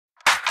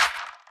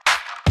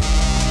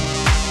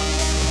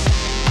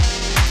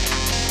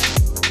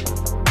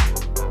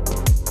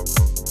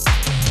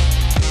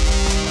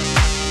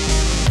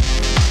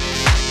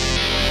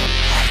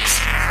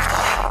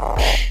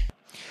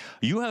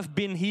you have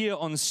been here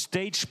on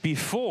stage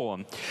before.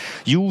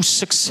 You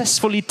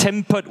successfully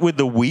tempered with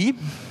the Wii.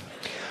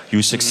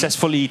 You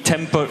successfully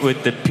tempered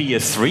with the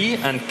PS3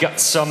 and got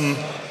some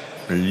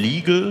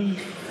legal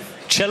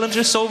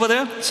challenges over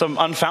there? Some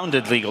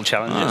unfounded legal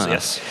challenges,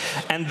 yes.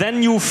 And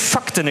then you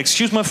fucked, and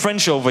excuse my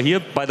French over here,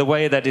 by the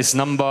way, that is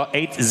number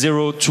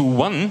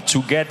 8021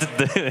 to get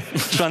the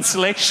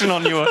translation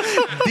on your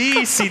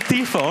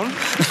DCT phone.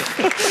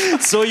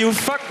 So you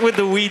fucked with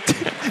the Wii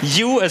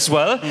U as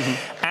well.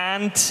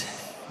 And,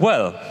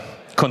 well,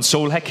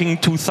 console hacking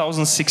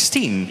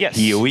 2016. Yes.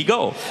 Here we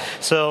go.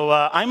 So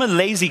I'm a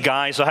lazy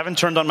guy, so I haven't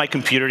turned on my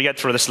computer yet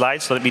for the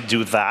slides, so let me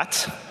do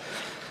that.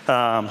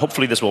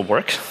 Hopefully this will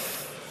work.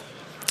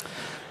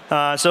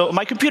 So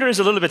my computer is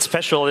a little bit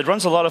special. It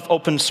runs a lot of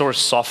open source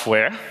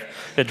software.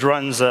 It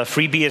runs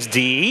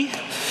FreeBSD.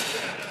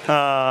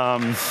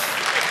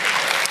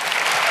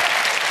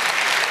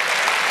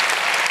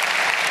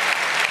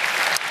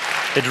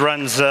 It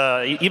runs,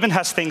 even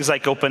has things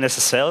like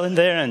OpenSSL in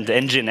there, and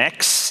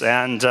Nginx,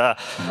 and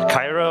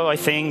Cairo, I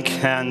think,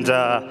 and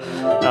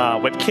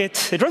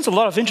WebKit. It runs a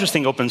lot of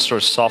interesting open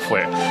source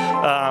software.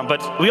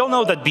 But we all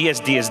know that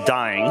BSD is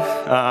dying,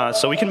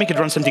 so we can make it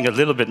run something a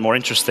little bit more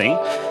interesting,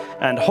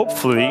 and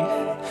hopefully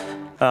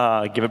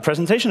give a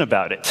presentation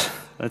about it.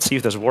 Let's see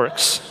if this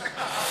works.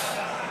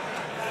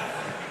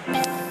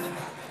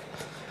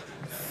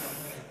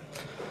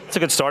 It's a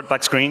good start,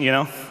 black screen, you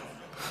know.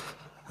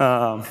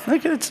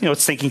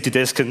 It's syncing to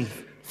disk and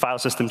file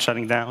system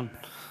shutting down.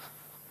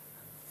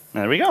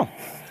 There we go.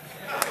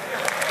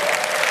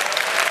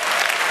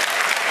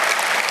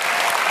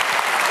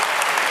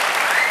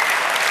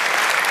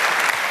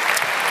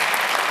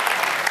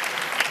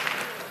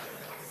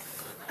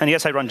 And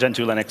yes, I run Gen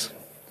 2 Linux.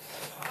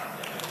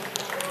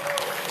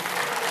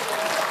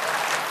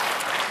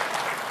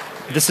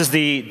 This is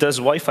the does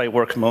Wi-Fi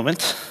work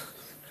moment.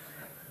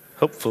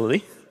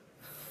 Hopefully.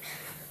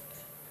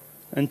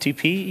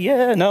 NTP,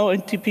 yeah, no,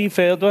 NTP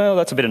failed. Well,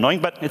 that's a bit annoying,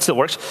 but it still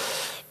works.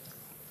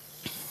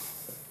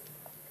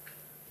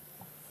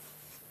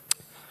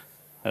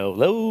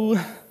 Hello.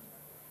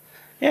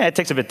 Yeah, it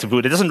takes a bit to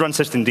boot. It doesn't run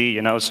systemd,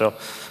 you know, so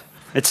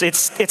it's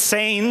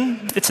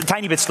sane. It's a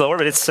tiny bit slower,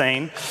 but it's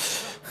sane.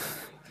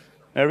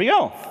 There we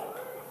go.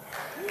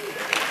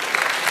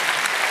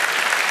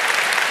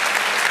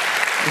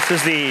 This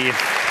is the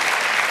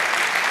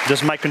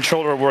does my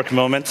controller work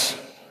moment.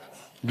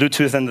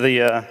 Bluetooth and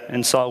the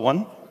install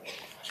one.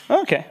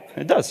 OK,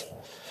 it does.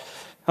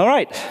 All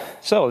right,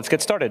 so let's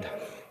get started.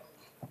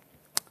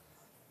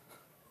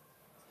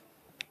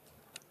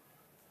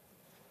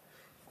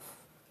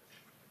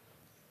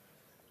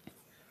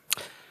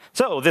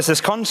 So this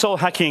is Console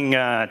Hacking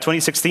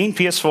 2016,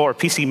 PS4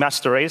 PC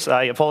Master Race.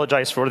 I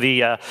apologize for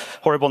the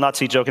horrible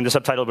Nazi joke in the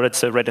subtitle, but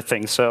it's a Reddit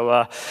thing.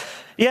 So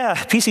yeah,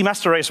 PC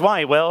Master Race,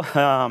 why? Well,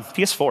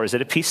 PS4, is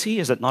it a PC?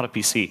 Is it not a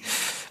PC?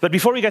 But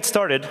before we get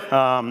started,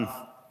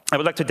 I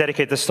would like to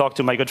dedicate this talk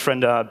to my good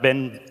friend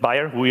Ben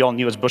Beyer, who we all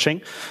knew as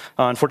Bushing.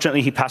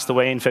 Unfortunately, he passed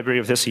away in February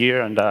of this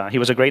year, and he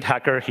was a great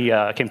hacker. He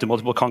came to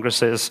multiple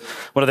congresses,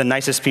 one of the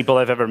nicest people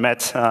I've ever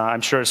met.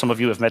 I'm sure some of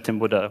you have met him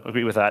would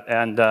agree with that.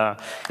 And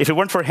if it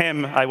weren't for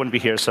him, I wouldn't be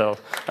here, so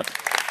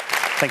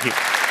thank you.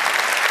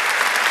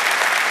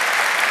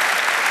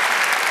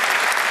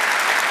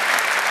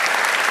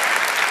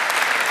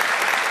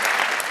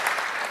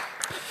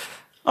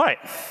 All right.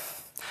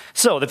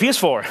 So the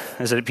PS4,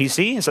 is it a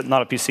PC? Is it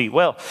not a PC?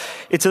 Well,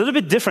 it's a little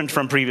bit different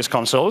from previous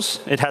consoles.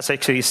 It has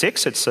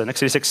x86. It's an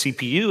x86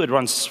 CPU. It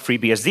runs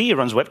FreeBSD. It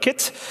runs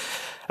WebKit.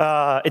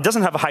 It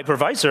doesn't have a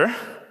hypervisor,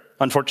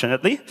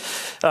 unfortunately.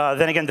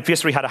 Then again, the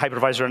PS3 had a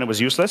hypervisor and it was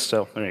useless,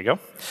 so there you go.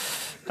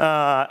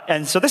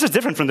 And so this is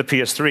different from the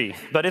PS3,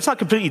 but it's not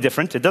completely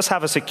different. It does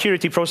have a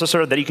security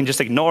processor that you can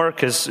just ignore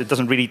because it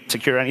doesn't really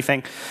secure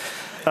anything.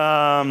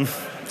 So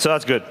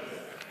that's good.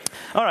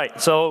 All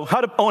right, so how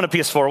to own a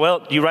PS4?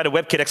 Well, you write a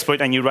WebKit exploit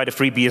and you write a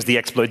FreeBSD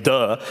exploit,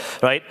 duh,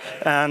 right?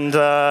 And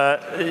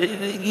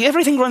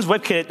everything runs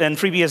WebKit, and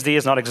FreeBSD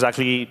is not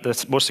exactly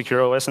the most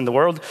secure OS in the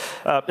world,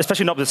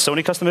 especially not with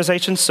Sony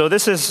customizations. So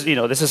this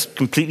is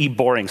completely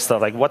boring stuff.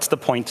 Like, what's the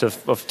point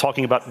of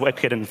talking about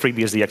WebKit and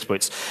FreeBSD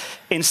exploits?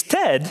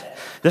 Instead,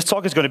 this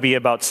talk is going to be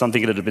about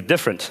something a little bit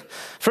different.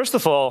 First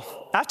of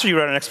all, after you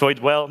write an exploit,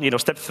 well,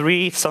 step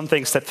 3,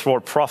 something, step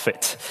 4,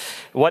 profit.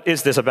 What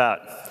is this about?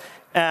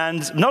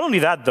 And not only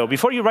that, though,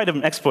 before you write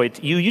an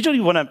exploit, you usually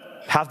want to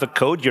have the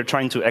code you're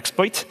trying to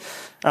exploit.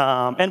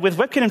 And with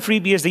WebKit and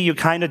FreeBSD, you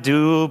kind of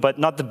do, but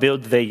not the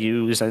build they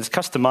use, and it's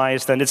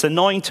customized, and it's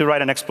annoying to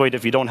write an exploit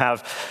if you don't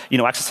have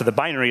access to the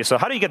binary. So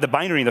how do you get the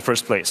binary in the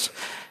first place?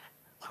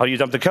 How do you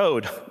dump the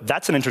code?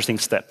 That's an interesting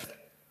step.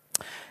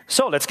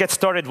 So let's get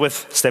started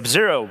with step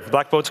 0,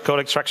 black box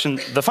code extraction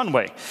the fun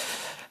way.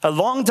 A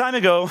long time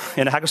ago,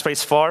 in a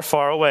hackerspace far,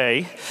 far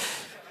away,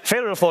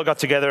 Failure Flow got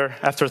together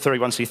after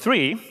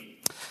 31c3,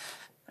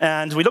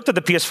 and we looked at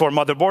the PS4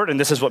 motherboard, and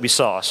this is what we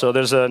saw. So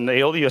there's an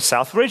Aeolus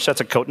Southbridge. That's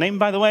a code name,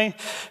 by the way.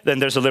 Then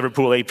there's a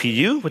Liverpool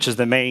APU, which is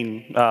the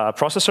main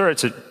processor.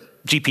 It's a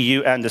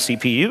GPU and a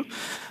CPU,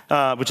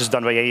 which is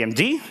done by AMD.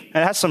 And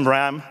it has some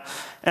RAM.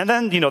 And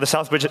then, the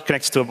south bridge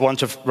connects to a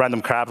bunch of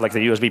random crap, like the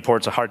USB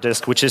ports, a hard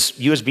disk, which is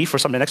USB for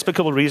some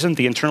inexplicable reason.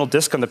 The internal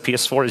disk on the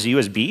PS4 is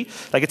USB.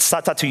 Like, it's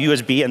SATA to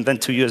USB and then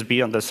to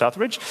USB on the south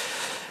bridge.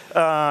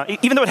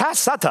 Even though it has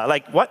SATA,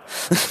 like, what?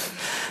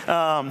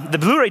 The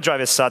Blu-ray drive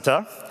is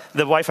SATA.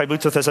 The Wi-Fi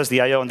Bluetooth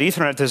SSDIO, and the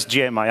Ethernet is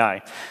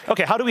GMII.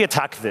 OK, how do we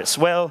attack this?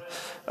 Well,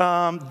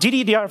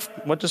 GDDR,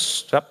 what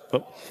does,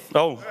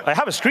 oh, I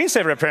have a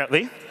screensaver,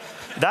 apparently.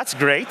 That's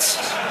great.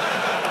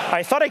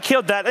 I thought I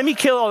killed that. Let me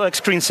kill all the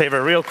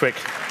screensaver real quick.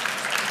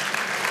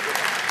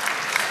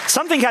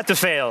 Something had to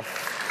fail.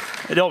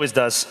 It always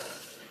does.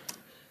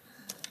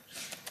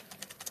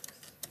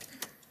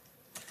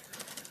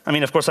 I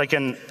mean, of course, I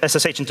can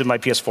SSH into my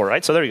PS4,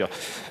 right? So there you go.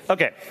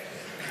 OK.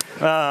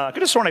 I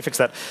could have sworn I fixed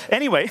that.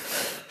 Anyway.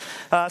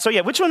 So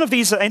yeah, which one of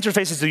these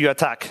interfaces do you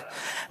attack?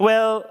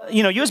 Well,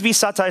 USB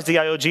SATA is the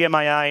IO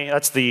GMII.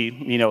 That's the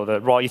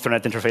raw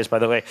Ethernet interface, by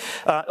the way.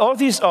 All of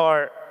these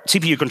are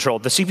CPU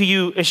controlled. The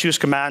CPU issues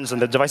commands and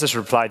the devices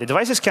reply. The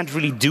devices can't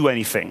really do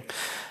anything.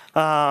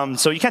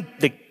 So you can't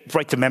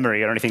write to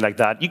memory or anything like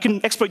that. You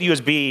can exploit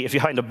USB if you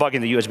find a bug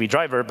in the USB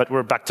driver, but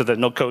we're back to the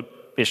no code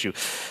issue.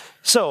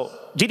 So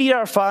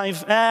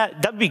GDDR5,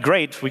 that would be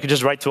great. We could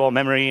just write to all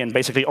memory and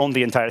basically own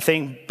the entire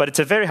thing. But it's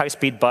a very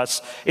high-speed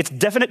bus. It's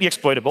definitely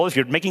exploitable. If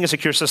you're making a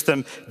secure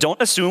system,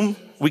 don't assume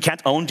we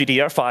can't own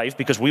GDDR5,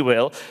 because we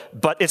will.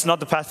 But it's not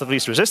the path of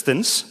least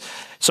resistance,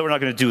 so we're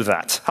not going to do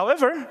that.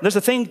 However, there's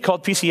a thing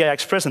called PCI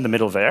Express in the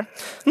middle there.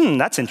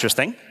 That's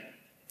interesting.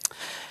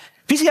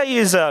 PCIe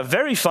is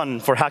very fun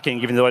for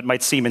hacking, even though it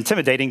might seem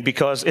intimidating,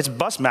 because it's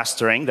bus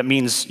mastering. That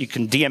means you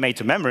can DMA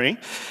to memory.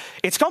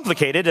 It's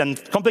complicated, and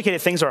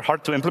complicated things are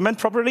hard to implement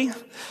properly.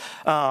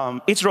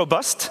 It's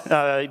robust.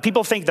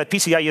 People think that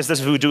PCIe is this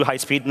voodoo high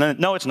speed.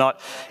 No, it's not.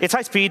 It's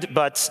high speed,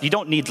 but you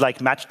don't need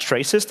matched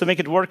traces to make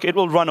it work. It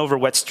will run over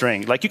wet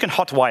string. Like, you can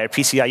hotwire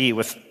PCIe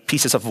with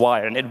pieces of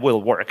wire, and it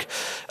will work.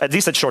 At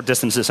least at short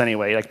distances,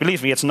 anyway. Like,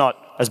 believe me, it's not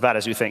as bad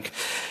as you think.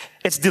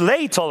 It's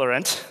delay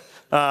tolerant.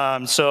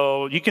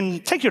 So you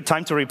can take your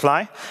time to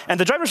reply. And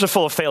the drivers are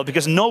full of fail,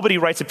 because nobody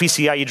writes a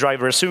PCIe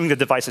driver assuming the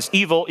device is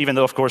evil, even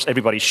though, of course,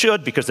 everybody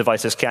should, because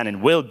devices can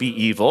and will be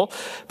evil.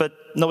 But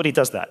nobody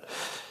does that.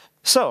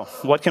 So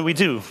what can we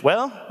do?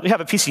 Well, we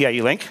have a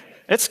PCIe link.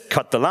 Let's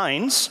cut the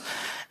lines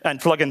and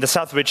plug in the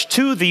south bridge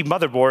to the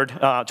motherboard,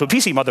 to a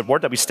PC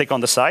motherboard that we stick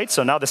on the side.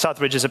 So now the south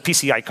bridge is a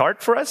PCI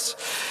card for us.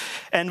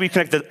 And we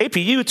connect the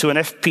APU to an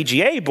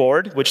FPGA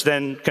board, which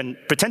then can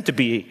pretend to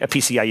be a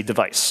PCIe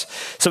device.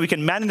 So we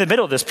can man in the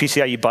middle of this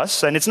PCIe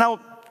bus, and it's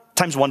now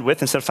 ×1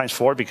 width instead of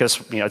 ×4,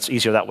 because it's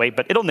easier that way,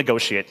 but it'll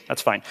negotiate.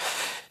 That's fine.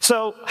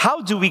 So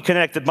how do we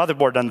connect the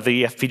motherboard on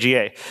the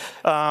FPGA?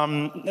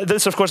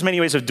 There's, of course, many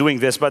ways of doing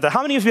this, but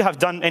how many of you have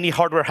done any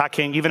hardware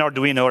hacking, even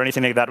Arduino or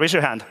anything like that? Raise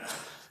your hand.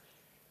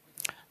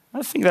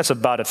 I think that's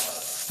about a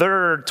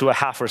third to a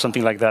half or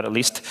something like that, at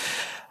least.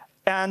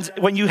 And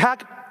when you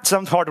hack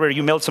some hardware,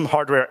 you melt some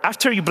hardware,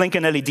 after you blink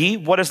an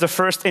LED, what is the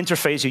first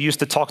interface you use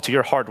to talk to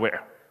your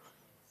hardware?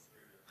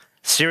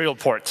 Serial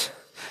port.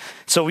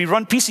 So we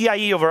run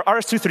PCIe over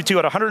RS-232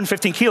 at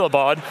 115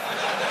 kilobaud,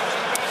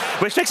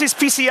 which fixes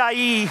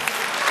PCIe.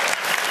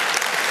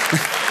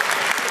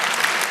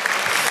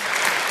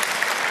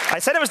 I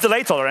said it was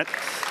delay tolerant.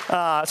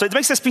 So it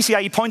makes this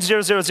PCIe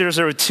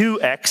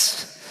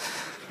 0.00002x.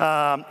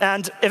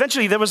 And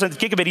eventually, there was a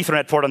gigabit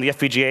Ethernet port on the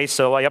FPGA,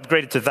 so I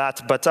upgraded to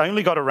that. But I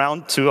only got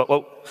around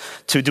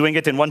to doing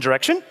it in one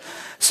direction.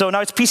 So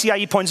now it's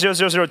PCIe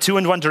 0.0002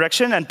 in one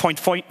direction and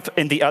 0.4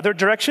 in the other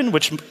direction,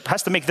 which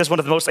has to make this one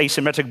of the most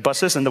asymmetric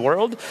buses in the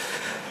world.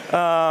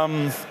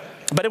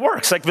 But it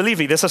works. Like, believe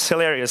me, this is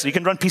hilarious. You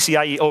can run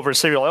PCIe over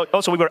serial.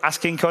 Also, we were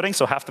ASCII encoding,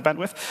 so half the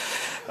bandwidth.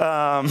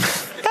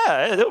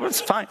 Yeah,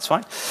 it's fine. It's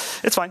fine.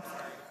 It's fine.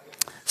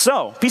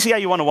 So,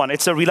 PCIe 101,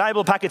 it's a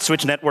reliable packet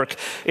switch network.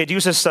 It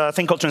uses a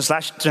thing called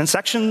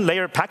transaction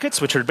layer packets,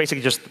 which are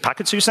basically just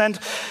packets you send.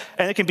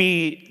 And it can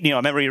be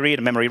a memory read,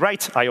 a memory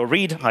write, IO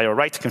read, IO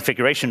write,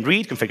 configuration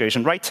read,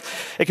 configuration write.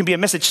 It can be a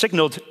message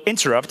signaled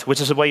interrupt,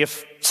 which is a way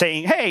of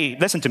saying, hey,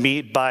 listen to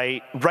me,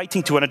 by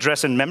writing to an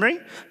address in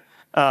memory.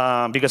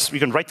 Because you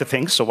can write to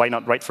things, so why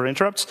not write for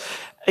interrupts?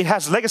 It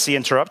has legacy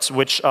interrupts,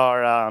 which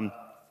are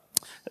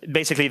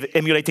basically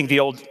emulating the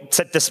old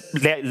set this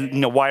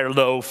wire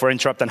low for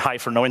interrupt and high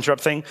for no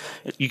interrupt thing.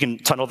 You can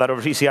tunnel that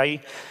over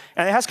PCIe.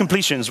 And it has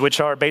completions, which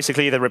are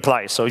basically the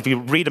replies. So if you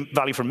read a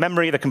value from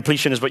memory, the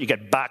completion is what you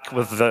get back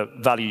with the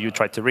value you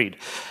tried to read.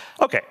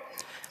 OK.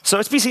 So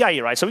it's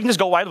PCIe, right? So we can just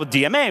go wild with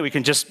DMA. We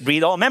can just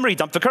read all memory,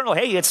 dump the kernel.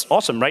 Hey, it's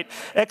awesome, right?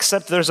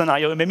 Except there's an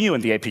IOMMU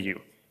in the APU.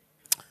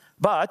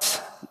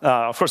 But,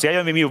 of course, the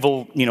IOMMU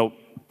will,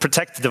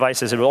 protect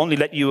devices. It will only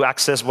let you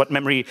access what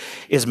memory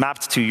is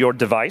mapped to your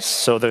device.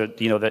 So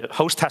the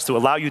host has to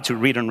allow you to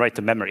read and write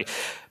the memory.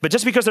 But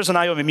just because there's an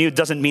IOMMU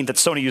doesn't mean that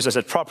Sony uses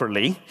it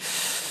properly.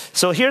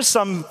 So here's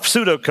some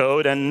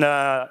pseudocode, and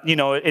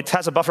it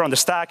has a buffer on the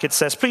stack. It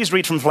says, please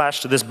read from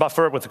flash to this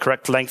buffer with the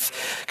correct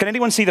length. Can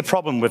anyone see the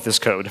problem with this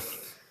code?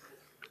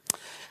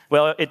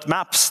 Well, it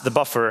maps the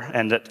buffer,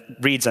 and it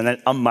reads and then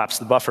unmaps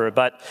the buffer.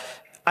 But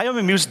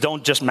IOMMUs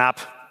don't just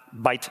map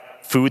byte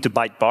foo to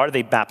byte bar,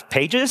 they map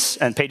pages,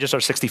 and pages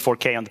are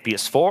 64K on the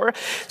PS4.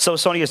 So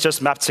Sony has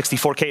just mapped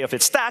 64K of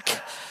its stack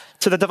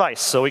to the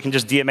device. So we can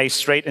just DMA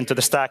straight into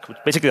the stack,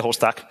 basically the whole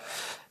stack,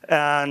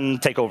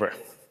 and take over.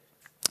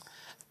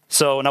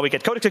 So now we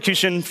get code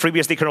execution,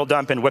 FreeBSD kernel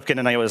dump, and WebKit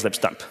and iOS libs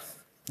dump,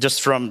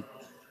 just from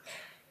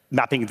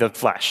mapping the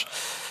flash.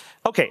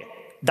 OK,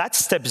 that's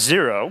step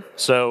 0.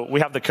 So we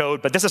have the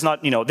code, but this is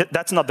not,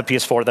 that's not the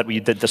PS4 that we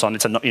did this on.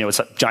 It's a, it's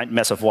a giant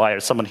mess of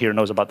wires. Someone here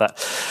knows about that,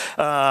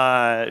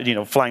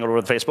 flying all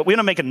over the place. But we want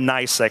to make a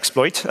nice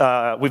exploit.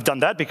 We've done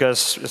that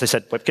because, as I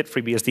said, WebKit,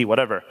 FreeBSD,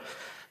 whatever.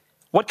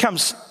 What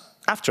comes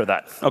after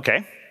that?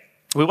 OK,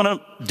 we want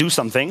to do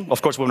something.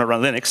 Of course, we want to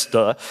run Linux,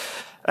 duh.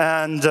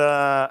 And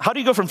how do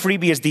you go from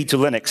FreeBSD to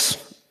Linux?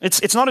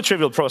 It's not a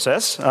trivial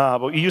process,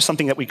 but we use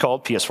something that we call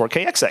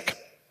PS4K exec.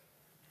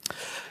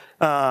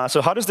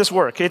 So how does this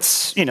work?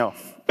 It's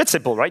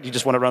simple, right? You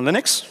just want to run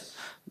Linux,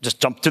 just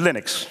jump to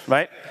Linux,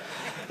 right?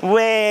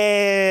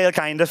 Well,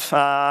 kind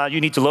of.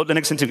 You need to load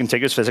Linux into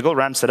contiguous physical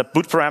RAM, set up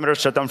boot parameters,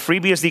 shut down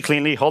FreeBSD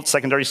cleanly, halt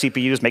secondary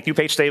CPUs, make new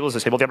page tables,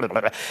 disable blah, blah,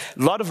 blah, blah.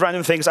 A lot of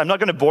random things. I'm not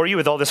going to bore you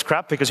with all this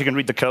crap because you can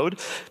read the code,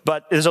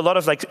 but there's a lot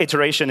of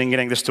iteration in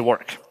getting this to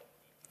work.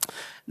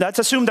 Let's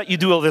assume that you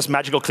do all this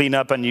magical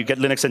cleanup and you get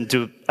Linux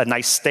into a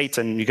nice state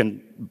and you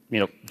can,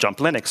 jump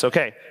Linux.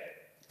 OK,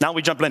 now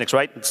we jump Linux,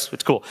 right?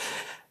 It's cool.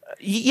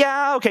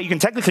 Yeah, OK, you can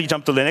technically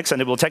jump to Linux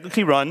and it will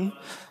technically run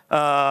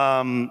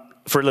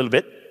for a little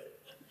bit.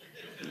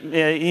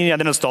 Then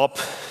it'll stop.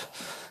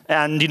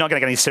 And you're not going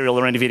to get any serial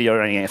or any video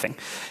or anything.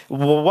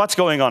 What's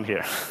going on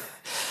here?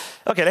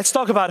 OK, let's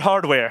talk about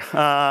hardware.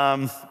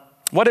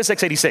 What is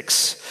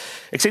x86?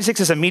 x86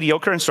 is a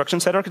mediocre instruction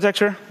set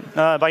architecture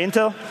by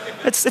Intel.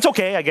 It's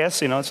OK, I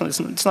guess.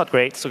 It's not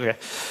great. It's OK.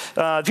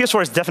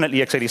 PS4 is definitely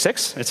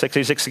x86. It's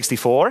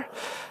x86-64.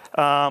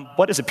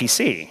 What is a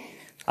PC?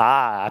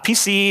 A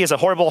PC is a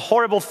horrible,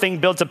 horrible thing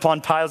built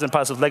upon piles and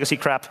piles of legacy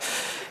crap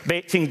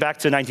dating back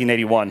to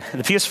 1981.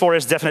 The PS4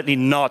 is definitely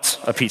not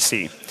a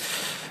PC.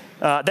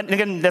 Then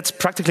again, that's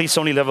practically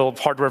Sony-level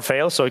hardware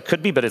fail, so it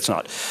could be, but it's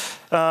not.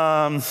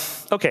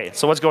 OK,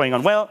 so what's going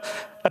on? Well,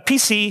 a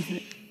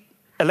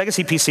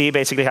legacy PC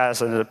basically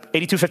has an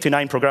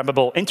 8259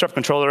 programmable interrupt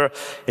controller,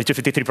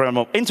 8253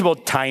 programmable interval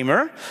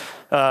timer,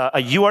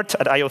 a UART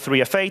at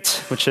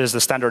IO3F8, which is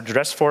the standard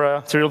address for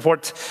a serial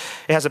port.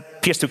 It has a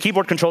PS2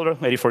 keyboard controller,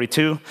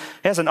 8042.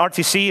 It has an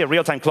RTC, a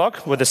real-time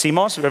clock with the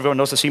CMOS. Everyone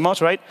knows the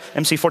CMOS, right?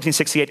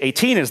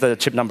 MC146818 is the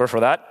chip number for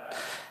that.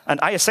 An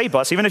ISA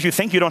bus. Even if you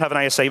think you don't have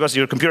an ISA bus,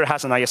 your computer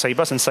has an ISA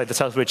bus inside the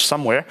Southbridge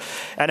somewhere,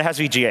 and it has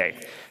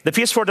VGA. The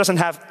PS4 doesn't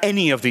have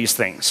any of these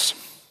things.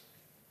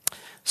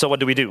 So what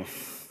do we do?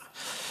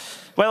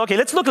 Well, OK,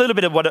 let's look a little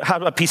bit at how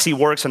a PC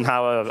works and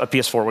how a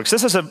PS4 works.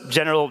 This is a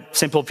general,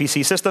 simple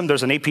PC system.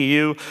 There's an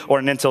APU or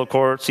an Intel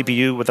Core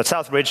CPU with a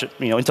Southbridge.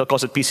 Intel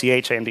calls it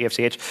PCH, AMD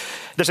FCH.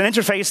 There's an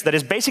interface that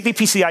is basically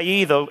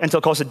PCIe, though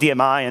Intel calls it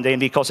DMI and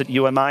AMD calls it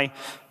UMI,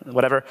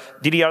 whatever.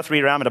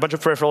 DDR3 RAM and a bunch of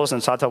peripherals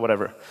and SATA,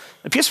 whatever.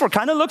 The PS4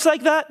 kind of looks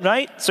like that,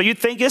 right? So you'd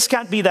think this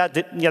can't be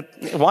that.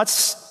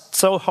 What's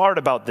so hard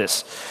about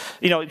this?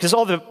 Because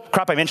all the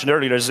crap I mentioned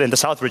earlier is in the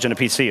Southbridge in a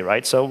PC,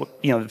 right? So,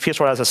 the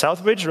PS4 has a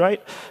Southbridge, right?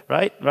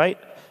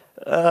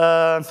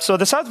 So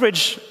the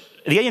Southbridge,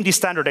 the AMD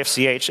standard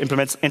FCH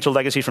implements Intel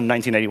legacy from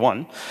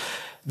 1981.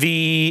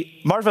 The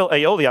Marvell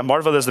Aeolia,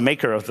 Marvell is the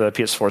maker of the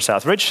PS4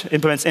 Southbridge,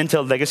 implements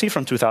Intel legacy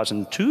from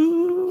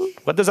 2002.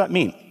 What does that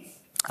mean?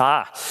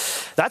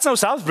 That's no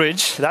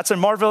Southbridge. That's a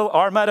Marvell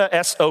Armada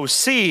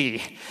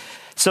SoC.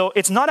 So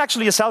it's not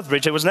actually a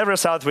Southbridge. It was never a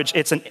Southbridge.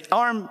 It's an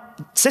ARM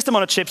system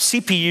on a chip,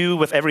 CPU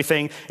with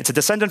everything. It's a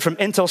descendant from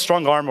Intel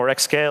Strong ARM or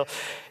X-Scale.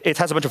 It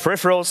has a bunch of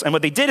peripherals. And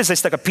what they did is they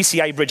stuck a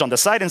PCI bridge on the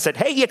side and said,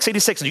 hey,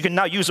 x86, you can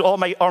now use all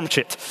my ARM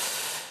shit.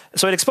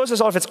 So it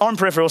exposes all of its ARM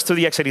peripherals to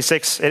the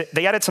x86.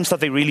 They added some stuff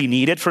they really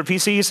needed for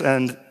PCs,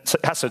 and it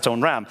has its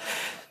own RAM.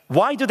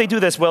 Why do they do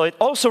this? Well, it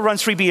also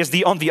runs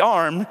FreeBSD on the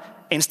ARM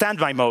in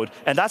standby mode.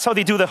 And that's how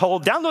they do the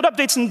whole download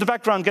updates in the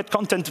background, get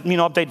content,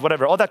 update,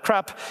 whatever. All that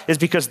crap is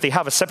because they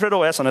have a separate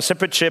OS on a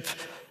separate chip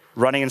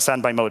running in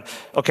standby mode.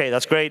 OK,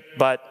 that's great,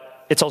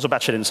 but it's also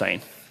batshit insane.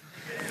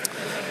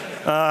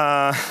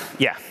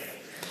 Yeah.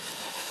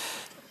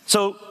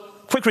 So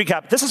quick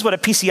recap. This is what a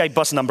PCI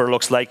bus number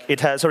looks like. It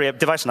has, a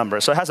device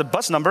number. So it has a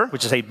bus number,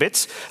 which is 8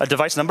 bits, a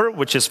device number,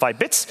 which is 5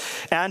 bits,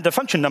 and a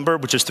function number,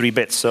 which is 3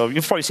 bits. So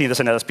you've probably seen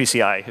this in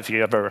LSPCI if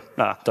you've ever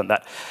done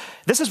that.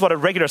 This is what a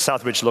regular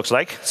Southbridge looks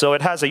like. So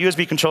it has a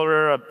USB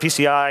controller, a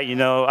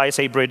PCI,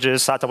 ISA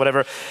bridges, SATA,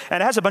 whatever,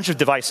 and it has a bunch of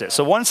devices.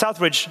 So one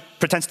Southbridge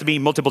pretends to be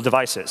multiple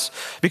devices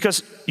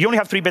because you only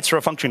have 3 bits for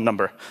a function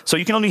number. So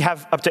you can only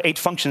have up to 8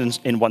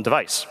 functions in one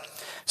device.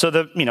 So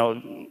the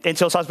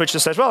Intel Southbridge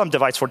just says, well, I'm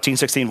device 14,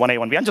 16, 1A,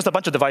 1B. I'm just a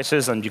bunch of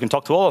devices, and you can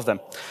talk to all of them.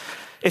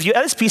 If you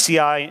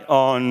LSPCI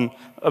on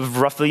a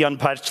roughly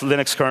unpatched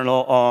Linux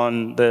kernel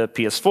on the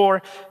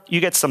PS4, you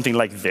get something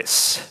like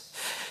this.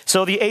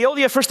 So the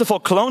Aeolia, first of all,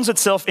 clones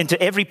itself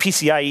into every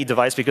PCIe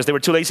device because they were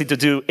too lazy to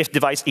do if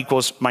device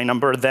equals my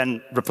number,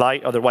 then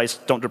reply, otherwise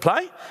don't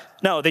reply.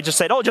 No, they just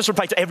said, oh, just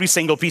reply to every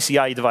single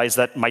PCIe device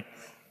that might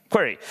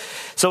query.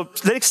 So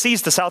Linux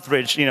sees the south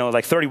bridge,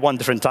 like 31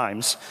 different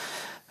times,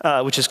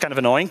 which is kind of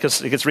annoying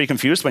because it gets really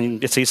confused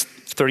when it sees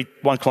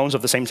 31 clones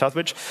of the same south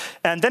bridge.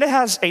 And then it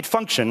has 8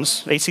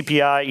 functions: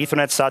 ACPI,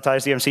 Ethernet, SATA,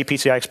 SDMC,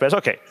 PCI Express.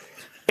 OK,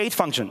 8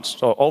 functions,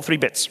 so all 3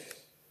 bits.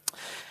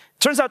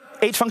 Turns out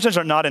 8 functions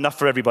are not enough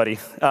for everybody.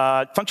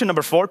 Function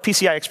number 4,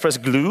 PCI Express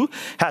glue,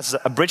 has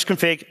a bridge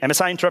config,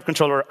 MSI interrupt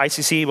controller,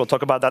 ICC, we'll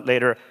talk about that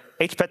later,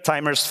 HPET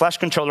timers, flash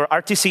controller,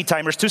 RTC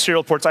timers, 2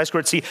 serial ports,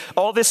 I2C,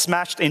 all this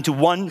smashed into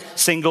one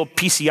single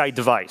PCI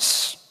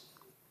device.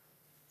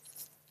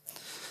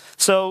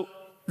 So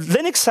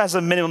Linux has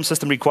a minimum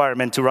system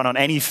requirement to run on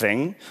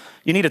anything.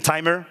 You need a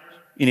timer,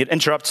 you need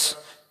interrupts,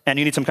 and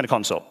you need some kind of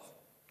console.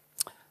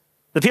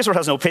 The PS4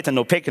 has no PIT and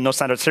no PIC and no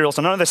standard serial,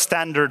 so none of the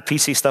standard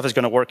PC stuff is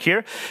going to work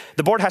here.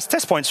 The board has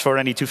test points for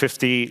any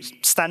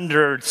 250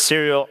 standard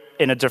serial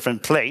in a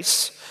different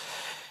place.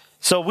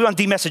 So we want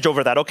dmessage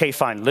over that. OK,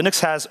 fine. Linux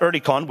has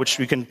earlycon, which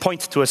we can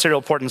point to a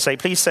serial port and say,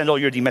 please send all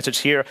your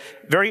dmessage here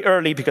very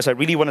early because I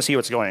really want to see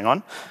what's going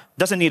on.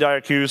 Doesn't need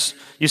IRQs.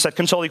 You set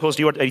console equals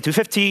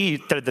UART8250, you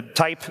tell it the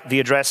type, the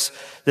address,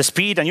 the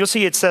speed, and you'll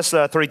see it says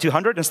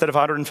 3200 instead of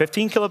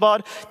 115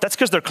 kilobaud. That's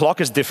because their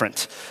clock is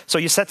different. So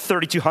you set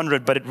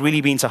 3200, but it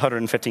really means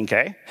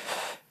 115K.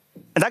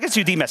 And that gets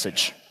you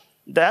dmessage.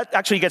 That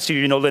actually gets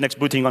you, Linux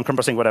booting,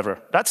 uncompressing,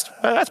 whatever. That's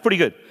pretty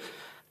good.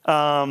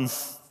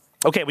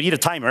 OK, we need a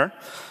timer,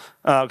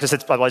 because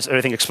otherwise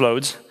everything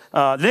explodes.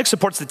 Linux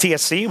supports the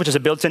TSC, which is a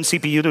built-in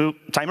CPU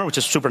timer, which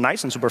is super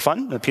nice and super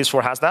fun. The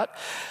PS4 has that.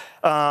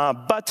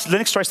 But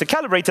Linux tries to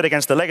calibrate it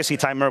against the legacy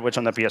timer, which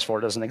on the PS4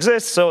 doesn't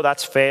exist, so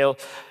that's fail.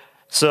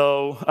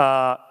 So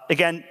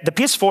again, the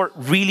PS4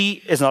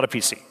 really is not a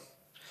PC.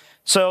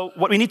 So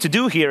what we need to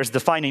do here is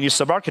define a new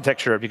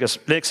sub-architecture, because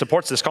Linux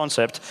supports this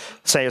concept.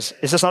 It says,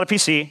 is this not a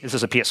PC? This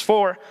is a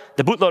PS4.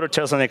 The bootloader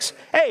tells Linux,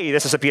 hey,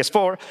 this is a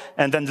PS4.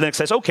 And then Linux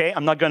says, OK,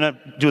 I'm not going to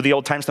do the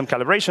old timestamp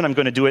calibration. I'm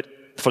going to do it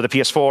for the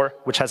PS4,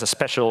 which has a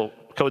special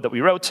code that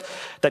we wrote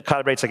that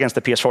calibrates against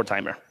the PS4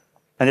 timer.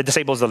 And it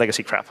disables the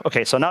legacy crap.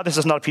 OK, so now this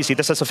is not a PC.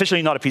 This is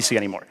officially not a PC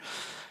anymore.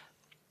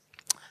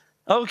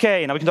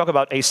 OK, now we can talk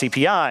about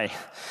ACPI.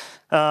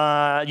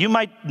 You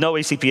might know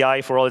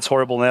ACPI for all its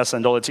horribleness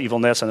and all its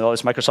evilness and all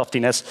its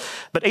Microsoftiness.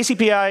 But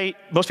ACPI,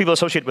 most people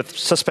associate with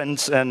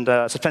suspend and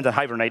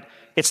hibernate.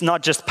 It's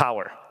not just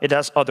power. It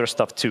has other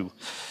stuff, too.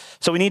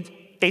 So we need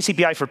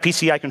ACPI for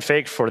PCI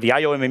config, for the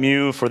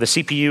IOMMU, for the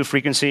CPU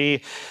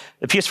frequency.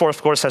 The PS4,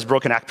 of course, has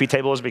broken ACP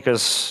tables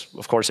because,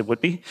 of course, it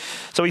would be.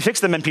 So we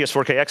fixed them in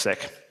PS4K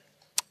exec.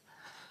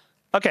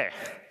 OK,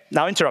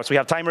 now interrupts. We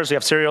have timers, we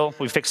have serial,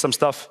 we fixed some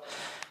stuff.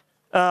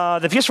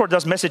 The PS4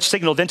 does message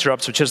signaled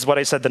interrupts, which is what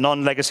I said, the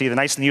non-legacy, the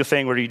nice new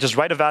thing where you just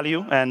write a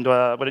value. And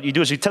what you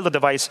do is you tell the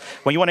device,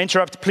 when you want to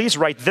interrupt, please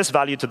write this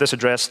value to this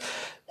address.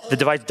 The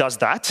device does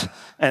that.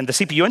 And the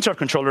CPU interrupt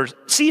controller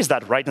sees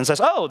that, right, and says,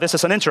 oh, this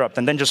is an interrupt,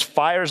 and then just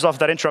fires off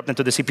that interrupt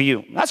into the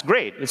CPU. That's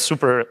great. It's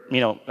super,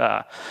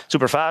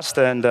 super fast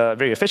and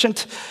very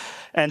efficient.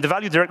 And the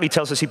value directly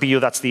tells the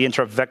CPU that's the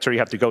interrupt vector you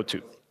have to go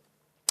to.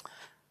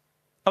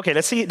 OK,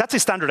 let's see. That's a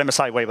standard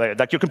MSI way.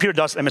 Like your computer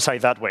does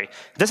MSI that way.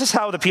 This is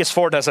how the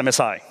PS4 does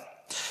MSI.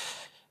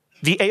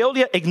 The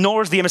Aeolia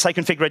ignores the MSI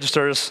config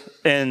registers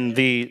in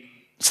the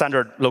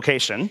standard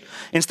location.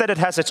 Instead, it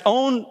has its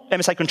own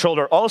MSI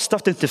controller all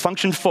stuffed into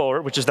function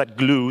 4, which is that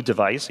glue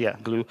device. Yeah,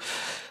 glue.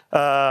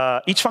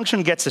 Each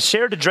function gets a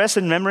shared address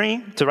in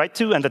memory to write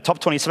to and the top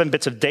 27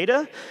 bits of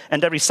data.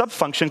 And every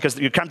sub-function, because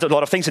you crammed a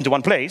lot of things into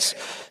one place,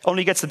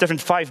 only gets the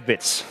different 5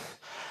 bits.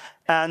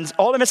 And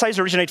all MSIs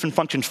originate from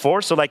function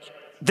 4. So like,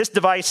 this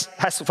device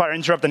has to fire an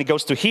interrupt, and it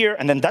goes to here,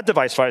 and then that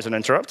device fires an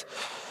interrupt.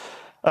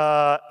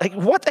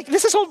 What?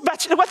 This is all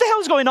batch. What the hell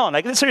is going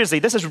on? Seriously,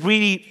 this is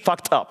really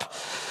fucked up.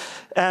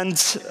 And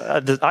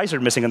the eyes are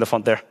missing in the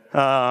font there.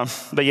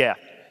 But yeah.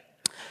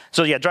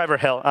 So yeah, driver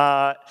hell.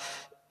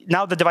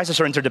 Now the devices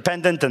are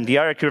interdependent, and the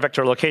IRQ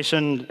vector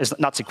location is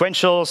not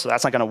sequential, so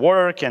that's not going to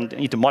work, and you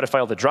need to modify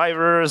all the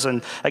drivers,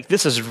 and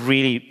this is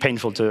really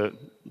painful to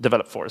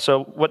develop for.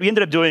 So what we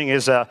ended up doing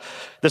is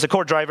there's a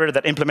core driver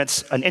that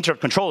implements an interrupt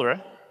controller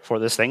for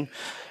this thing,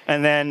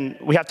 and then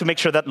we have to make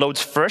sure that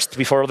loads first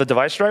before all the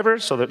device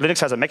drivers. So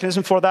Linux has a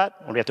mechanism for that,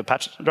 where we have to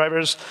patch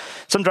drivers.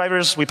 Some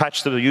drivers we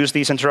patched to use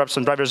these interrupts,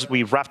 some drivers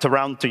we wrapped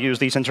around to use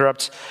these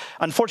interrupts.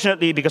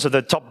 Unfortunately, because of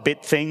the top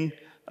bit thing,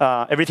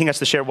 everything has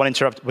to share one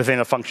interrupt within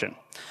a function.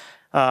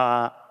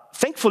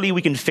 Thankfully,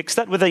 we can fix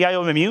that with the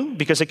IOMMU,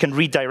 because it can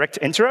redirect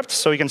interrupts.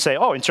 So you can say,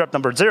 oh, interrupt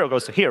number 0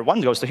 goes to here,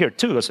 1 goes to here,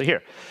 2 goes to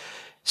here.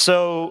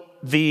 So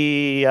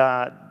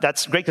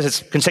that's great because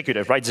it's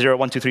consecutive, right? 0,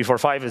 1, 2, 3, 4,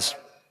 5 is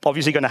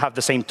obviously going to have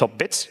the same top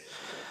bits.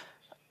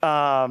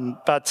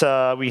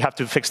 But we have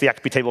to fix the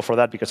ACP table for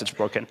that because it's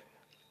broken.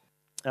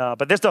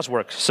 But this does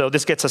work. So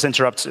this gets us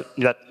interrupts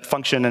that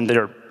function and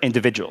they're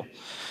individual.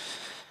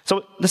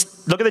 So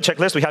let's look at the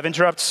checklist. We have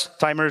interrupts,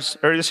 timers,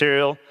 early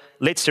serial,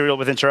 late serial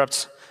with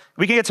interrupts.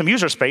 We can get some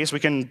user space. We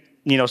can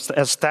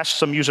stash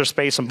some user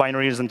space, some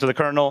binaries into the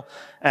kernel,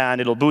 and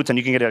it'll boot, and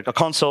you can get a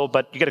console.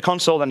 But you get a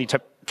console, and you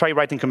try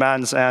writing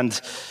commands, and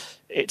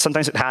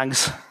sometimes it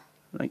hangs.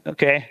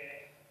 OK,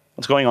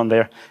 What's going on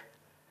there?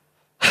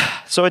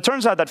 So it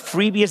turns out that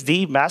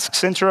FreeBSD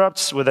masks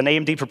interrupts with an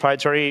AMD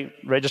proprietary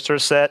register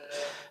set.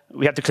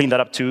 We have to clean that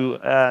up too,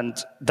 and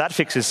that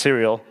fixes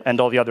serial and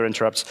all the other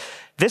interrupts.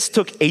 This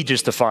took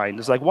ages to find.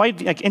 It's like, why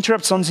like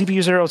interrupts on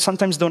CPU 0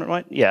 sometimes don't,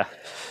 right? Yeah.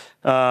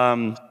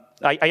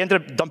 I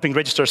ended up dumping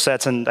register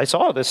sets, and I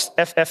saw, oh, this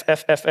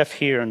FFFFF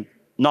here, and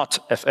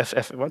not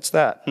FFF. What's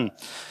that?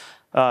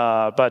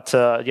 Yeah,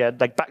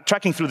 like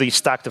backtracking through the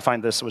stack to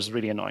find this was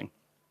really annoying.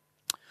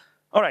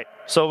 All right,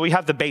 so we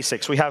have the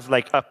basics. We have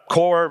like a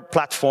core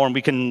platform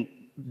we can,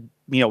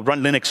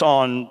 run Linux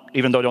on,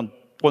 even though it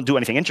won't do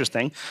anything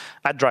interesting.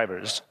 Add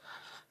drivers.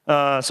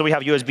 So we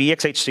have USB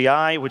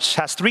XHCI, which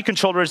has 3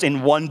 controllers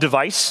in one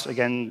device.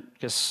 Again,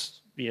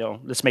 because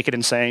let's make it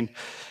insane.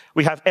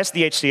 We have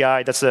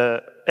SDHCI, that's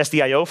a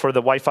SDIO for the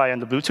Wi-Fi and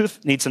the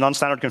Bluetooth. Needs a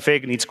non-standard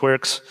config, needs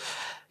quirks.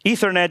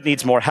 Ethernet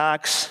needs more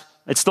hacks.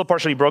 It's still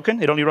partially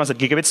broken. It only runs at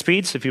gigabit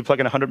speeds. If you plug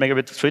in a 100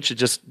 megabit switch, it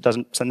just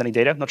doesn't send any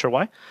data. Not sure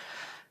why.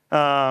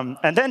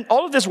 And then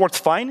all of this worked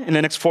fine in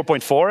Linux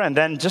 4.4. And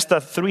then just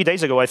 3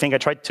 days ago, I think I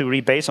tried to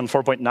rebase on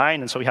 4.9.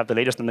 And so we have the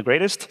latest and the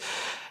greatest.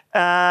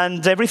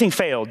 And everything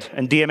failed.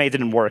 And DMA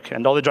didn't work.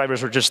 And all the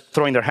drivers were just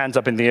throwing their hands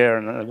up in the air.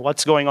 And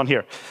what's going on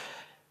here?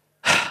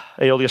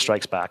 Aeolia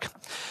strikes back.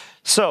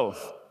 So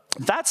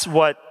that's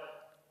what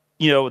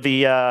the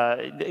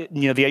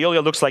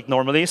Aeolia looks like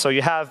normally. So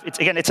you have,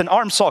 it's an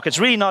ARM sock. It's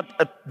really not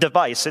a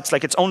device. It's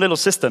like its own little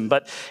system,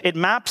 but it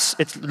maps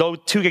its low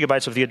 2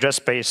 gigabytes of the address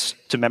space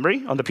to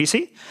memory on the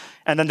PC.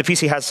 And then the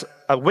PC has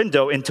a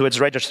window into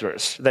its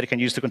registers that it can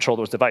use to control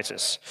those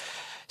devices.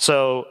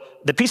 So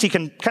the PC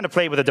can kind of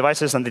play with the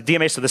devices and the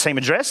DMAs to the same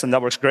address, and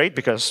that works great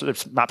because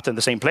it's mapped in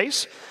the same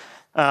place.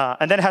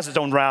 And then it has its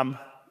own RAM,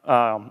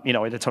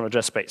 in its own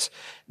address space.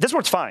 This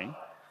works fine,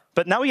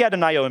 but now we add an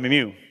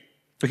IOMMU,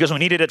 because we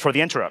needed it for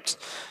the interrupts.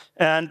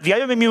 And the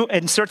IOMMU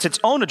inserts its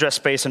own address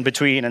space in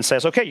between and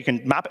says, OK, you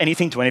can map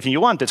anything to anything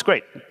you want. It's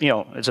great.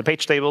 It's a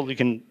page table. You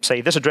can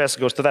say this address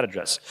goes to that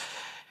address.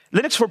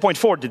 Linux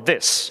 4.4 did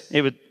this.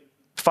 It would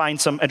find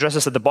some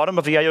addresses at the bottom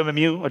of the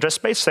IOMMU address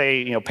space,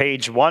 say,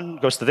 page 1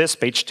 goes to this,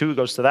 page 2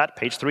 goes to that,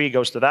 page 3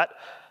 goes to that,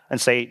 and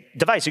say,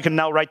 device, you can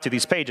now write to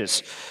these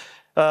pages.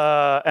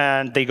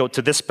 And they go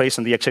to this place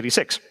in the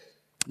x86.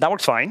 That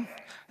worked fine.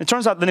 It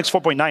turns out Linux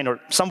 4.9, or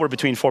somewhere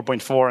between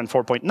 4.4 and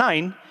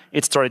 4.9,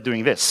 it started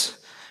doing this.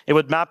 It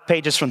would map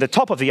pages from the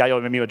top of the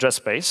IOMMU address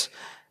space,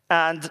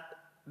 and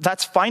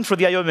that's fine for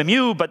the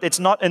IOMMU, but it's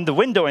not in the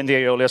window in the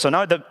Aeolia. So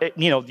now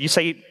you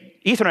say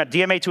Ethernet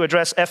DMA to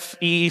address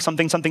FE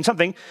something something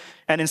something,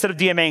 and instead of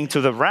DMAing to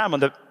the RAM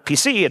on the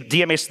PC, it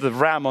DMAs to the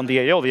RAM on the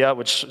Aeolia,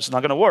 which is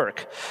not going to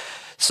work.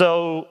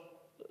 So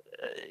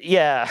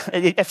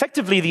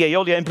effectively, the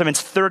Aeolia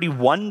implements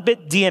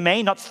 31-bit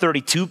DMA, not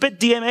 32-bit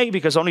DMA,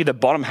 because only the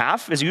bottom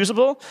half is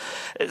usable.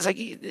 It's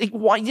like,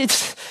 why?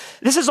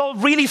 This is all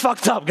really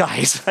fucked up,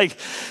 guys. Like,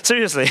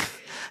 seriously.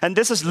 And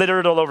this is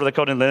littered all over the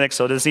code in Linux,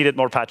 so this needed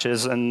more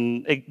patches,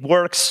 and it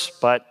works,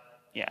 but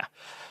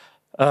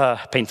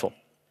painful.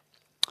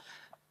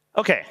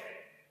 OK,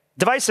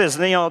 devices.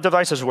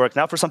 Devices work.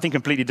 Now for something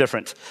completely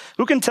different.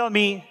 Who can tell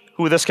me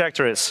who this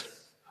character is?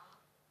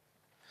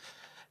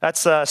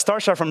 That's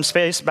Starsha from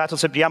Space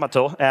Battleship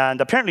Yamato,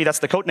 and apparently that's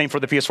the code name for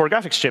the PS4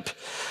 graphics chip.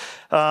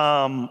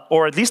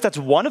 Or at least that's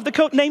one of the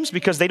code names,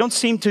 because they don't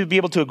seem to be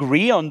able to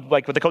agree on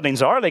what the code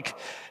names are. Like,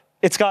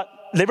 it's got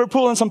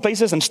Liverpool in some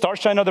places, and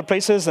Starsha in other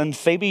places, and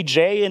Fabi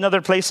J in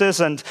other places,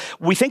 and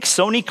we think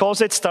Sony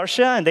calls it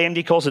Starsha, and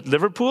AMD calls it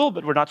Liverpool,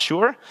 but we're not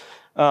sure.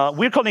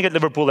 We're calling it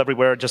Liverpool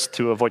everywhere just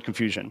to avoid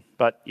confusion,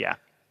 but yeah.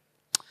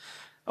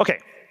 OK,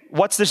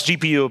 what's this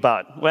GPU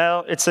about?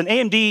 Well, it's an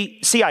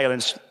AMD Sea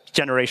Islands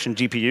generation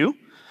GPU,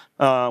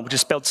 which is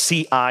spelled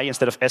CI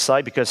instead of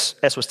SI because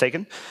S was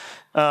taken.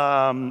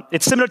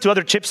 It's similar to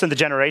other chips in the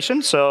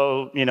generation,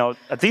 so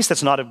at least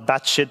it's not a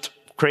batshit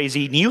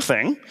crazy new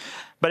thing.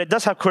 But it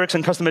does have quirks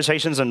and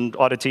customizations and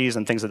oddities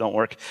and things that don't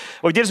work.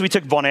 What we did is we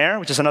took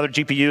Bonaire, which is another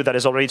GPU that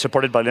is already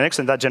supported by Linux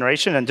in that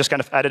generation, and just kind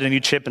of added a new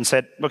chip and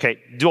said, OK,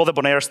 do all the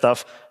Bonaire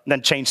stuff, and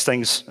then change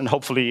things and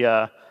hopefully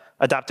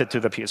adapt it to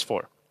the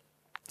PS4.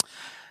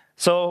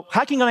 So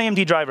hacking on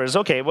AMD drivers.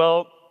 OK,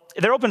 well,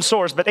 they're open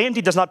source, but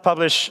AMD does not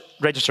publish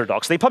register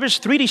docs. They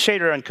publish 3D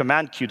shader and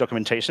command queue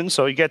documentation.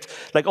 So you get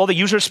all the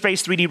user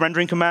space 3D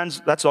rendering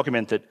commands, that's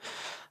documented.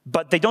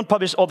 But they don't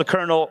publish all the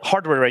kernel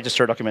hardware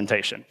register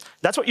documentation.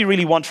 That's what you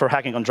really want for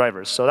hacking on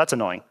drivers, so that's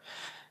annoying.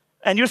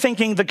 And you're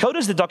thinking, the code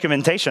is the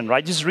documentation,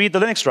 right? Just read the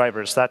Linux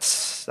drivers,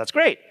 that's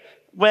great.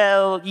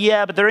 Well,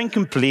 yeah, but they're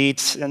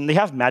incomplete, and they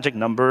have magic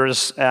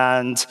numbers,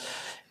 and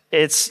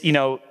it's, you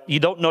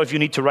don't know if you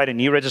need to write a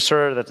new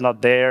register that's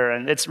not there,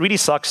 and it really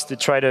sucks to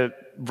try to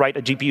write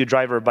a GPU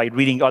driver by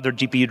reading other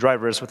GPU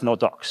drivers with no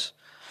docs.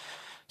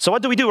 So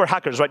what do? We're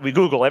hackers, right? We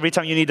Google. Every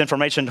time you need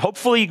information,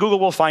 hopefully Google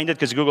will find it,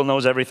 because Google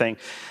knows everything.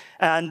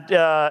 And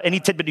any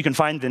tidbit you can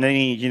find in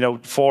any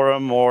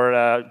forum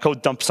or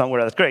code dump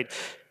somewhere, that's great.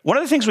 One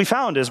of the things we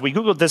found is we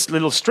Googled this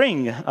little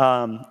string,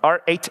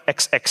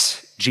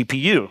 R8XX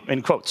GPU,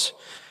 in quotes.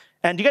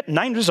 And you get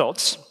 9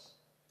 results.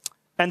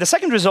 And the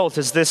second result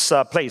is this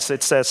place.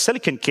 It's a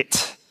silicon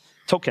kit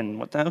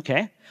token.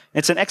 OK.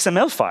 It's an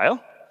XML file.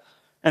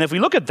 And if we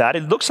look at that,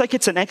 it looks like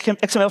it's an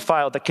XML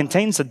file that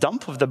contains a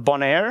dump of the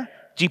Bonaire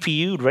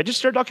GPU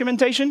register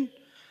documentation.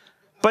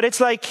 But it's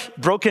like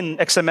broken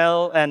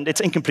XML, and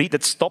it's incomplete.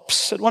 It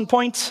stops at one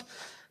point.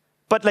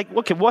 But like,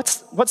 OK,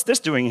 what's this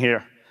doing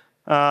here?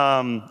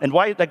 And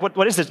why? Like,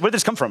 what is this? Where did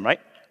this come from, right?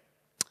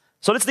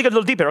 So let's dig a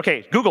little deeper.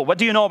 OK, Google, what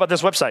do you know about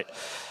this website?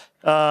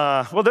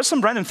 Well, there's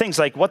some random things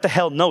like what the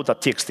hell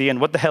no.txt and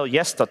what the hell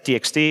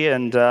yes.txt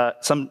and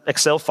some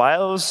Excel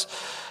files.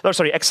 Oh,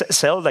 sorry,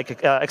 Excel,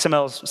 like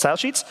XML style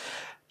sheets.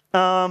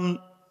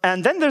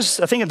 And then there's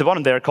a thing at the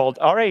bottom there called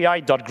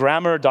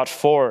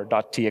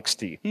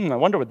rai.grammar.for.txt. I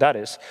wonder what that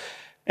is.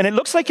 And it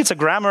looks like it's a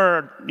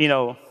grammar,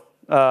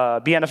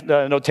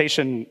 BNF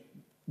notation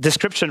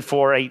description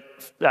for a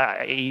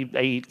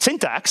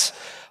syntax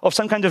of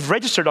some kind of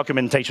register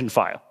documentation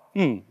file.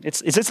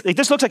 This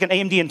looks like an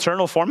AMD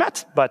internal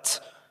format, but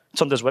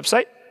it's on this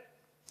website.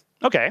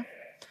 OK.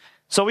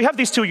 So we have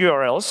these two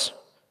URLs,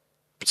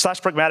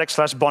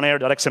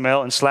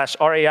 /pragmatic/bonaire.xml and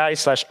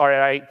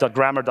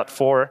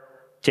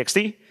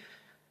 /rai/rai.grammar.for.txt.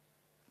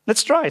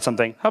 Let's try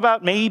something. How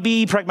about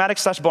maybe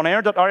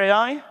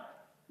pragmatic/bonaire.rai?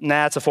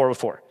 Nah, it's a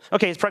 404.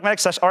 OK, it's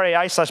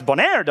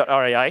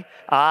pragmatic/rai/bonaire.rai.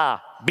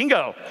 Ah,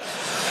 bingo.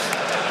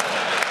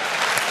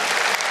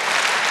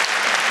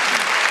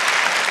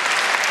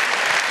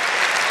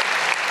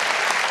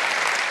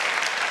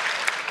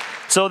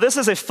 So this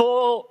is a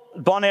full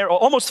Bonaire, or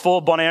almost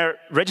full Bonaire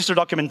register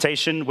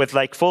documentation with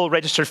like full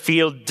register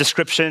field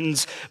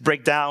descriptions,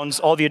 breakdowns,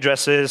 all the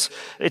addresses.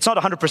 It's not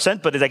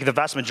 100%, but it's like the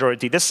vast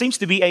majority. This seems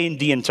to be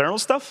AMD internal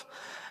stuff.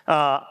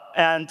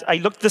 And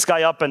I looked this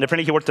guy up, and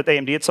apparently he worked at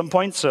AMD at some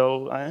point.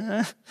 So,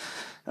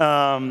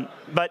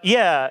 but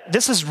yeah,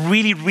 this is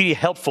really, really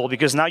helpful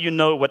because now you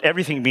know what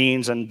everything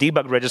means and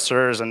debug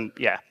registers, and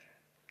yeah.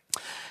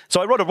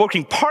 So I wrote a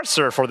working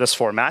parser for this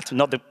format,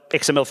 not the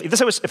XML.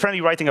 This was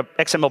apparently writing an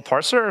XML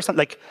parser or something,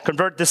 like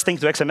convert this thing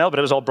to XML, but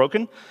it was all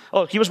broken.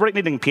 Oh, he was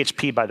writing in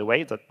PHP, by the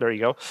way. There you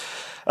go.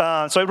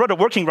 So I wrote a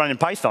working run in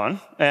Python,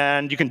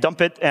 and you can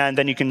dump it, and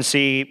then you can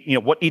see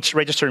what each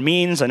register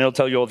means, and it'll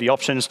tell you all the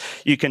options.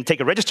 You can take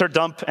a register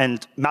dump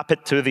and map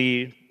it to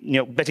the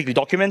basically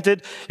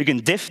documented. You can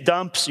diff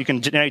dumps. You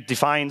can generate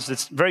defines.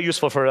 It's very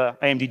useful for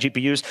AMD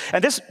GPUs.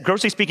 And this,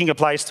 grossly speaking,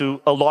 applies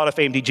to a lot of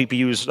AMD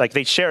GPUs. Like,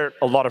 they share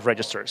a lot of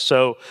registers.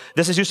 So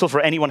this is useful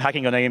for anyone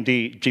hacking on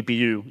AMD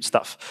GPU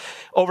stuff.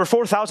 Over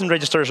 4,000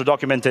 registers are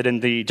documented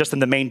just in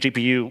the main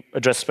GPU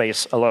address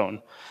space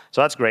alone.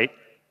 So that's great.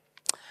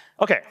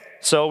 OK,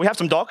 so we have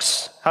some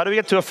docs. How do we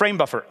get to a frame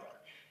buffer?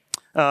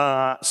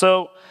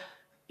 So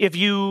if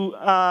you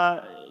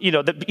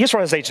the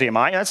PS4 has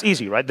HDMI, that's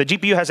easy, right? The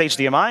GPU has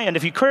HDMI, and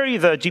if you query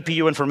the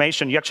GPU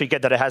information, you actually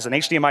get that it has an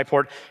HDMI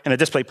port and a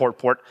DisplayPort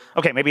port.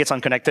 OK, maybe it's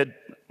unconnected.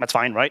 That's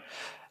fine, right?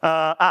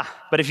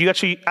 But if you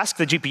actually ask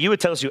the GPU, it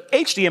tells you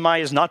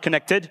HDMI is not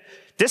connected,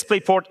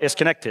 DisplayPort is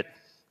connected.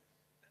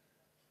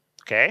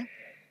 OK?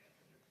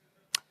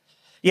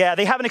 Yeah,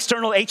 they have an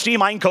external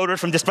HDMI encoder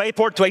from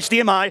DisplayPort to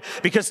HDMI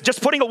because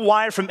just putting a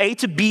wire from A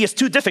to B is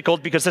too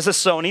difficult because this is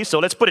Sony. So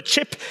let's put a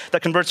chip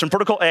that converts from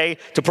protocol A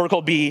to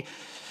protocol B.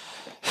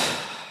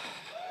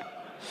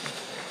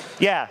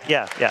 Yeah.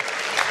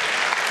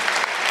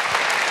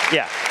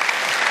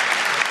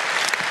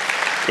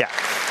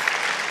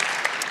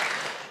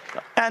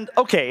 And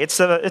OK, it's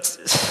a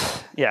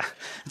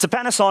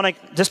Panasonic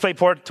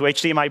DisplayPort to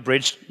HDMI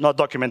bridge, not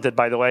documented,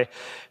 by the way.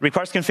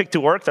 Requires config to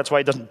work. That's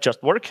why it doesn't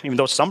just work, even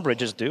though some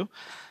bridges do.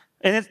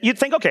 And you'd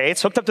think, OK,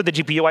 it's hooked up to the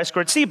GPU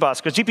I2C bus,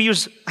 because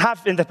GPUs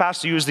have in the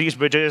past used these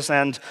bridges,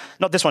 and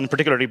not this one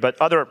particularly, but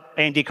other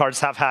AMD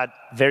cards have had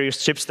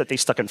various chips that they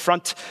stuck in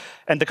front.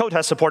 And the code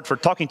has support for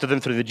talking to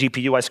them through the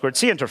GPU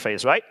I2C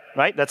interface, right?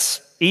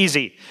 That's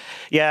easy.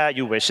 Yeah,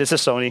 you wish. This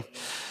is Sony.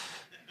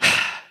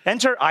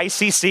 Enter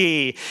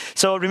ICC.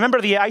 So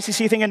remember the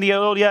ICC thing in the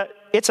Aeolia?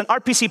 It's an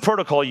RPC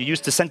protocol you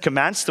use to send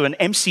commands to an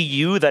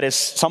MCU that is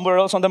somewhere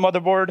else on the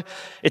motherboard.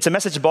 It's a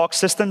message box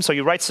system, so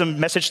you write some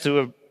message to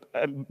a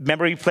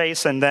memory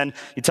place, and then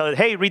you tell it,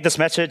 hey, read this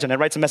message, and it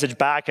writes a message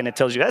back, and it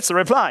tells you, that's the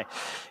reply.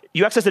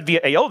 You access it via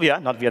Aeolia,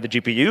 not via the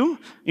GPU. You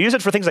use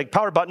it for things like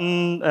power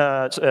button,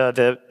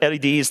 the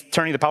LEDs,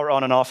 turning the power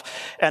on and off,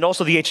 and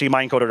also the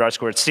HDMI encoder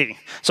I2C.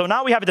 So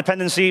now we have a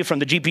dependency from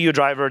the GPU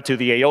driver to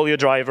the Aeolia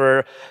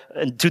driver,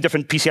 and two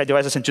different PCI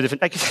devices and two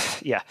different,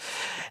 yeah.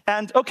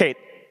 And OK,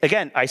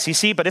 again,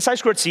 ICC, but it's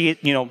I2C,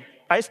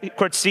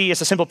 I2C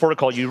is a simple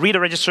protocol. You read a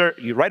register,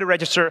 you write a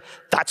register,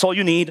 that's all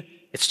you need.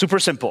 It's super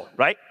simple,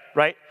 right?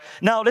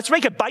 Now, let's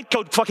make a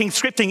bytecode fucking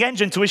scripting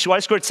engine to issue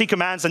I2C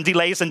commands and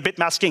delays and bit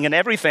masking and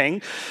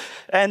everything.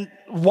 And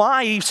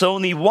why,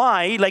 Sony,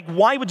 why? Like,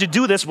 why would you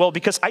do this? Well,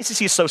 because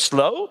ICC is so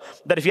slow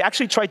that if you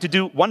actually try to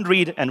do one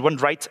read and one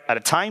write at a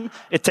time,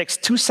 it takes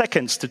 2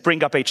 seconds to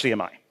bring up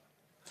HDMI.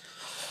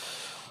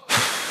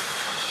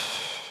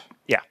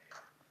 Yeah.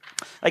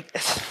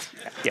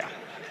 Yeah.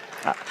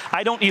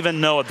 I don't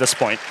even know at this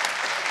point.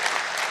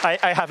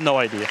 I have no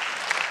idea.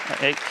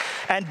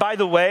 And by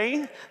the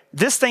way,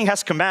 this thing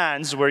has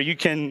commands where you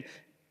can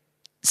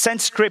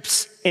send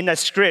scripts in a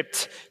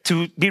script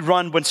to be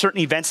run when certain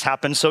events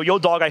happen. So, yo,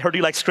 dog, I heard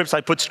you like scripts.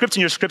 I put scripts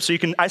in your script so you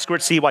can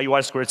I2C while you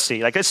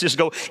I2C. Like, let's just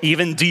go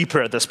even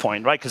deeper at this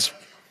point, right? Because,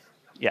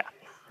 yeah.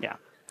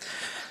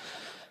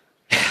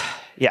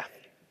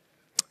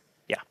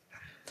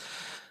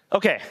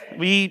 OK,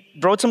 we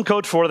wrote some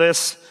code for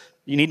this.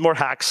 You need more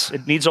hacks.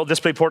 It needs all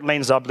DisplayPort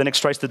lanes up.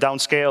 Linux tries to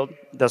downscale.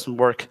 It doesn't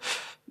work.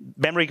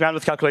 Memory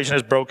bandwidth calculation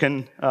is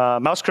broken.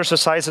 Mouse cursor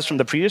size is from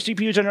the previous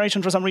GPU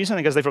generation for some reason.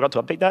 I guess they forgot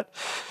to update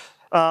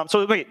that.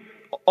 So wait,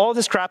 all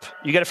this crap,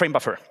 you get a frame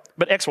buffer.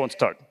 But X won't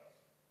start.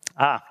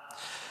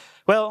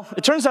 Well,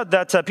 it turns out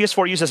that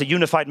PS4 uses a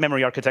unified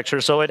memory architecture.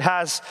 So it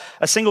has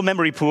a single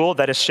memory pool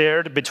that is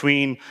shared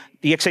between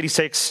the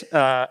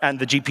x86 and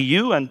the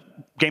GPU. And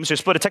games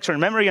just put a texture in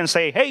memory and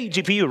say, hey,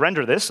 GPU,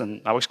 render this.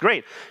 And that works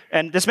great.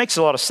 And this makes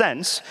a lot of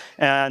sense.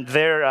 And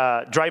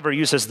their driver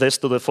uses this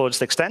to the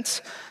fullest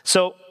extent.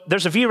 So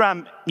there's a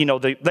VRAM,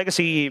 the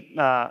legacy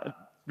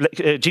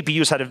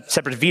GPUs had a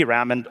separate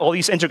VRAM, and all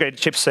these integrated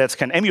chipsets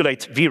can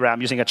emulate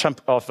VRAM using a chunk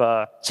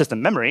of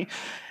system memory.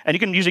 And you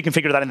can usually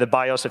configure that in the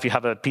BIOS if you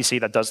have a PC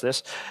that does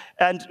this.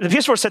 And the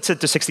PS4 sets it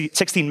to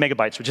 16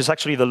 megabytes, which is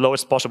actually the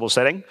lowest possible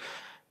setting.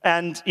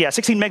 And yeah,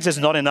 16 megs is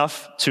not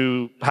enough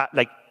to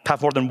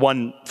have more than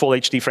one full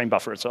HD frame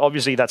buffer. So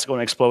obviously, that's going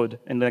to explode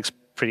in Linux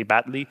pretty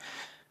badly.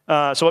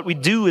 So what we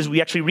do is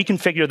we actually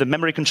reconfigure the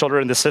memory controller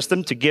in the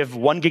system to give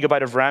 1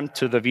 gigabyte of RAM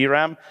to the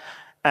VRAM.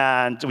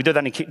 And we do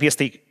that in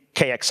BSD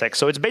KXX.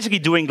 So it's basically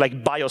doing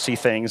like BIOS-y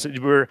things.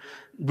 We're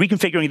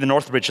reconfiguring the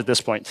North Bridge at this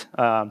point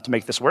to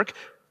make this work.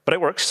 But it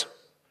works.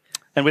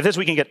 And with this,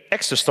 we can get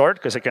X to start,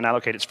 because it can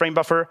allocate its frame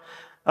buffer.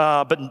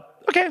 But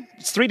OK,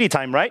 it's 3D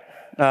time, right?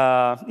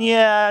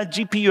 Yeah,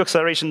 GPU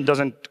acceleration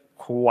doesn't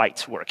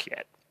quite work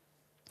yet.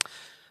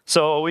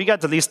 So we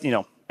got at least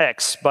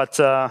X. But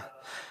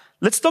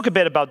let's talk a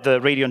bit about the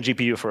Radeon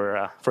GPU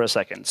for a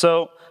second.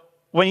 So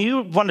when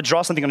you want to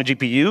draw something on a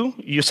GPU,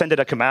 you send it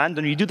a command,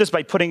 and you do this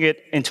by putting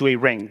it into a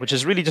ring, which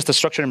is really just a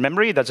structure in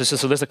memory that's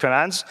just a list of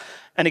commands,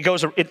 and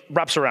it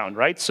wraps around,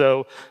 right?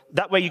 So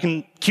that way you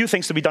can queue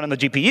things to be done on the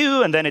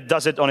GPU, and then it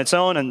does it on its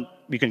own, and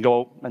you can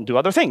go and do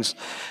other things.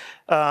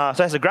 So it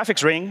has a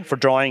graphics ring for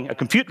drawing, a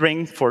compute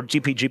ring for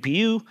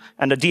GPU,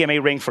 and a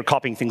DMA ring for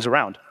copying things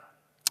around.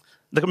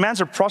 The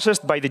commands are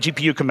processed by the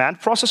GPU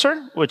command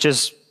processor, which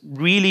is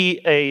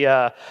really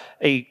a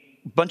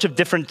bunch of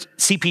different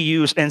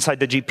CPUs inside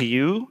the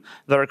GPU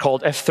that are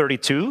called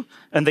F32,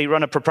 and they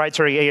run a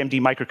proprietary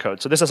AMD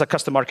microcode. So this is a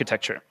custom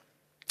architecture.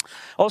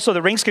 Also,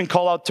 the rings can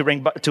call out to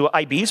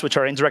IBs, which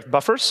are indirect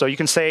buffers. So you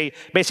can say,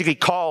 basically,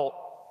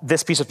 call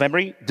this piece of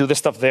memory, do this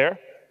stuff there,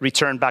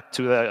 return back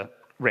to the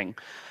ring.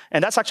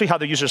 And that's actually how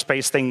the user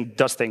space thing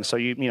does things. So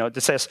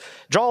it says,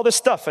 draw all this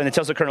stuff, and it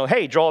tells the kernel,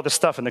 hey, draw all this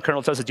stuff, and the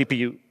kernel tells the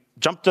GPU,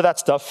 jump to that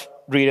stuff,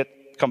 read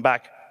it, come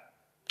back,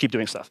 keep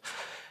doing stuff.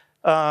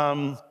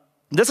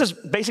 This is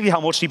basically how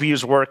most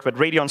GPUs work, but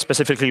Radeon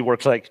specifically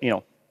works like,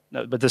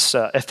 with this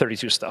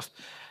F32 stuff.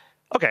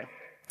 OK.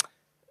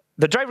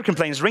 The driver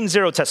complains, ring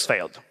 0 test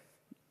failed.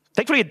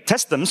 Thankfully, it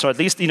tests them, so at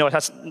least it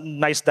has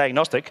nice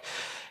diagnostic.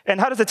 And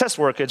how does the test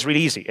work? It's really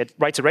easy. It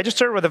writes a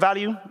register with a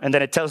value, and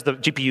then it tells the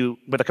GPU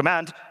with a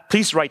command,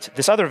 please write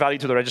this other value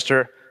to the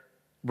register,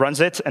 runs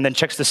it, and then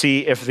checks to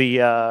see if the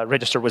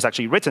register was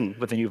actually written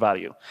with the new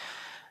value.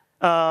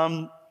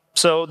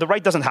 So the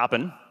write doesn't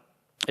happen.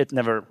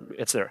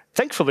 It's there.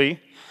 Thankfully,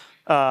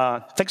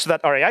 thanks to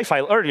that RAI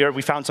file earlier,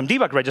 we found some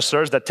debug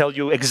registers that tell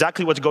you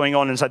exactly what's going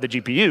on inside the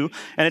GPU.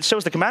 And it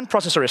shows the command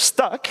processor is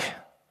stuck,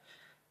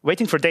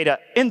 waiting for data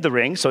in the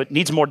ring, so it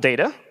needs more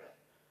data,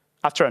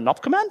 after a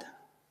NOP command.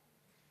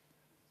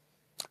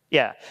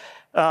 Yeah.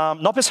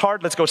 NOP is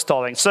hard. Let's go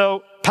stalling.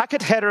 So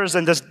packet headers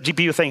in this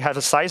GPU thing have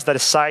a size that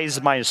is size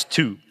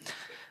 -2.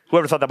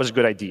 Whoever thought that was a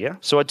good idea?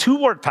 So a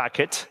 2-word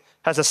packet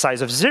has a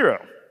size of 0.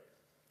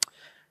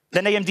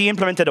 Then AMD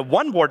implemented a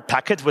 1-word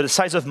packet with a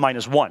size of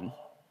 -1.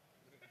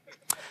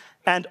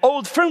 And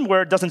old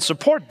firmware doesn't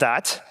support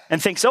that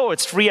and thinks, oh,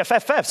 it's free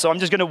FFF, so I'm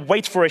just going to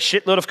wait for a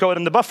shitload of code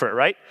in the buffer,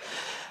 right?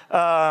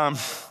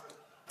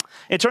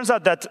 It turns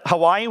out that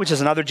Hawaii, which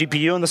is another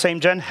GPU in the same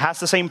gen, has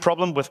the same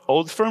problem with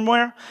old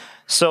firmware.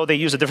 So they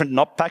use a different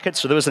NOP packet.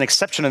 So there was an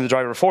exception in the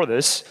driver for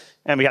this,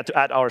 and we had to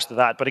add ours to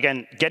that. But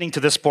again, getting to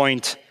this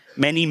point,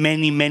 many,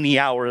 many, many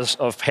hours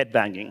of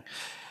headbanging.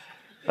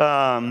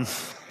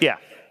 Yeah.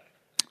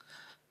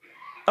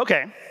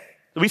 OK,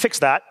 we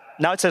fixed that.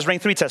 Now it says ring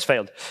 3 test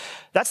failed.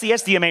 That's the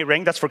SDMA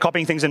ring. That's for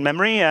copying things in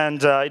memory.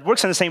 And it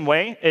works in the same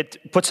way.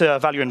 It puts a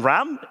value in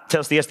RAM,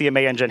 tells the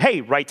SDMA engine,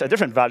 hey, write a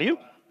different value,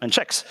 and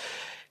checks.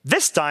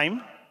 This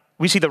time,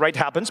 we see the write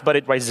happens, but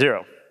it writes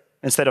 0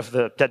 instead of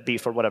the dead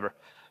beef or whatever.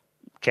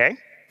 OK?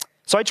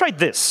 So I tried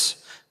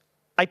this.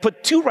 I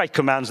put 2 write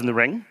commands in the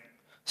ring,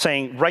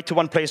 saying write to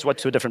one place, write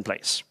to a different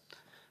place.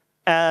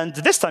 And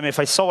this time, if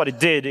I saw what it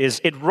did,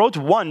 is it wrote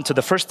 1 to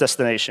the first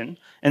destination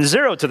and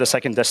 0 to the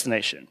second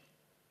destination.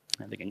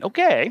 I'm thinking,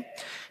 OK.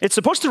 It's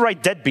supposed to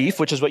write dead beef,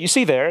 which is what you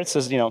see there. It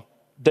says,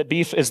 dead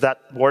beef is that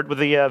word with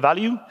the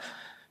value.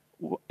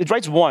 It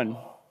writes 1.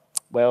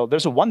 Well,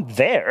 there's a 1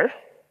 there.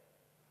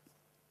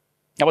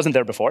 That wasn't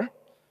there before. It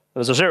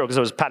was a 0 because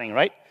it was padding,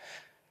 right?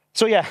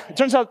 So yeah, it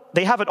turns out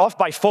they have an off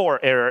by 4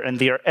 error in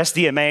their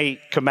SDMA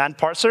command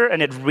parser,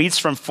 and it reads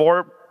from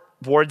 4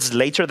 words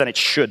later than it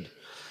should.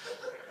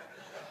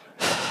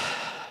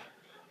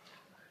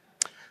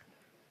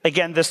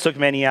 Again, this took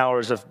many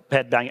hours of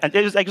head banging. And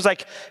it was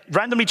like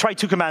randomly try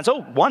 2 commands.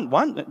 Oh,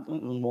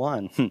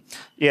 one.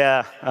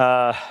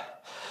 Yeah.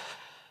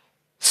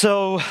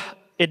 So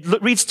it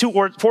reads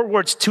 4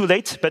 words too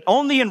late, but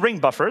only in ring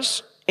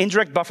buffers.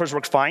 Indirect buffers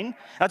work fine.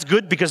 That's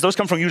good because those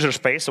come from user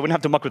space, so we don't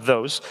have to muck with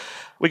those.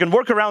 We can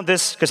work around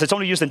this because it's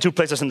only used in 2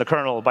 places in the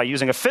kernel by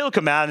using a fill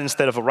command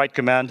instead of a write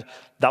command.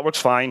 That works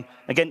fine.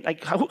 Again,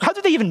 like, how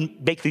do they even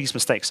make these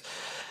mistakes?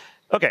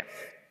 OK.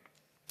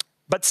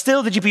 But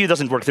still, the GPU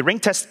doesn't work. The ring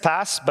tests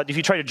pass, but if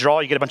you try to draw,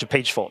 you get a bunch of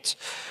page faults.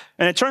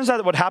 And it turns out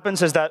that what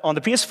happens is that on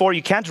the PS4,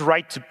 you can't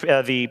write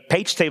to, the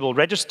page table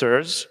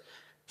registers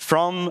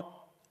from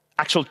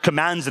actual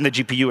commands in the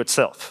GPU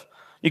itself.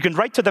 You can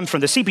write to them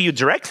from the CPU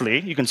directly.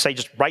 You can say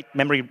just write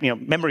memory,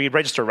 memory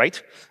register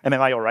write,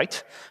 MMIO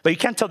write. But you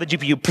can't tell the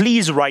GPU,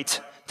 please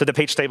write to the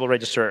page table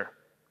register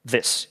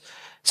this.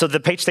 So the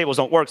page tables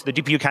don't work. So the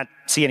GPU can't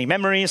see any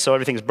memory, so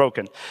everything's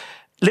broken.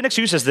 Linux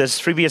uses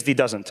this. FreeBSD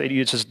doesn't. It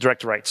uses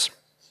direct writes.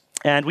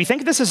 And we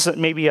think this is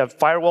maybe a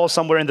firewall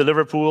somewhere in the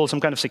Liverpool, some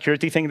kind of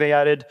security thing they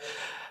added.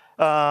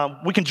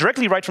 We can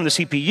directly write from the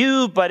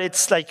CPU, but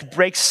it's like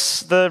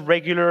breaks the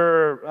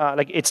regular,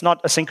 like it's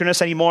not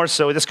asynchronous anymore,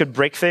 so this could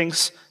break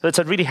things. So it's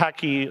a really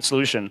hacky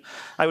solution.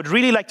 I would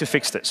really like to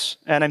fix this.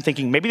 And I'm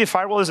thinking maybe the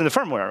firewall is in the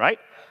firmware, right?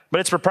 But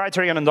it's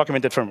proprietary and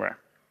undocumented firmware.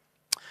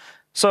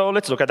 So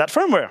let's look at that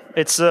firmware.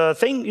 It's a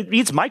thing, it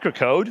reads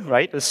microcode,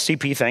 right? This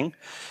CP thing.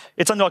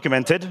 It's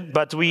undocumented,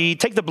 but we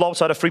take the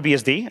blobs out of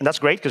FreeBSD, and that's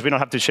great because we don't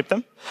have to ship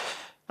them.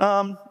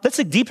 Let's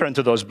dig deeper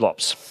into those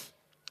blobs.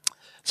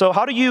 So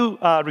how do you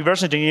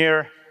reverse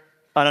engineer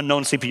an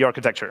unknown CPU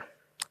architecture?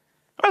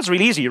 Well, it's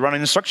really easy. You run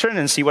an instruction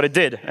and see what it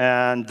did,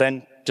 and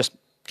then just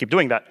keep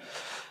doing that.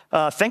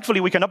 Thankfully,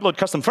 we can upload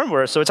custom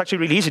firmware, so it's actually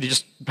really easy to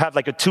just have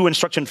like a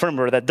 2-instruction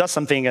firmware that does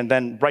something and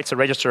then writes a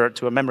register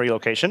to a memory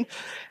location.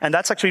 And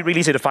that's actually really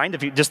easy to find.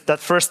 If you just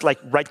that first like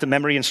write the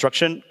memory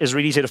instruction is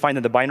really easy to find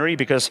in the binary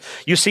because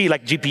you see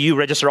like GPU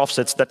register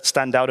offsets that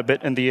stand out a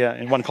bit in the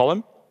in one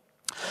column.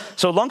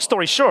 So long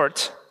story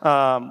short,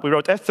 we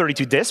wrote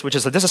F32dis, which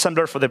is a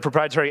disassembler for the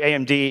proprietary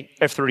AMD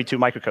F32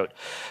 microcode.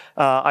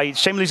 I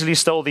shamelessly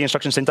stole the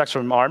instruction syntax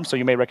from ARM, so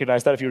you may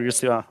recognize that if you're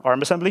used to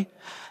ARM assembly.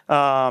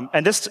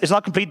 And this is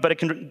not complete, but it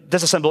can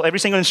disassemble every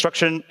single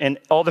instruction in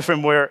all the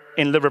firmware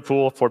in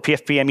Liverpool for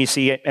PFP,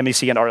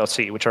 MEC, and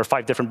RLC, which are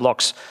 5 different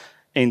blocks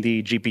in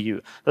the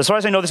GPU. As far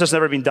as I know, this has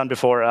never been done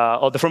before.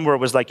 All the firmware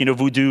was like,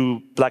 voodoo,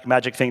 black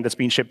magic thing that's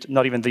being shipped.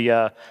 Not even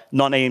the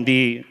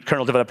non-AMD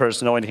kernel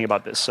developers know anything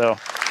about this. So.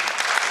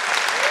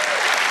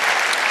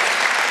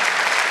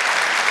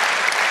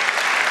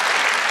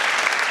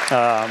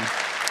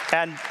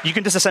 And you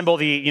can disassemble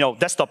the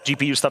desktop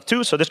GPU stuff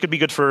too. So this could be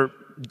good for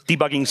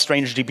debugging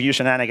strange GPU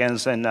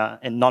shenanigans and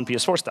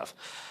non-PS4 stuff.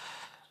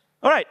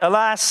 All right,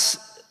 alas,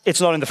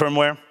 it's not in the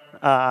firmware.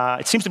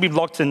 It seems to be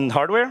blocked in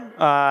hardware.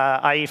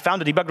 I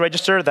found a debug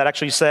register that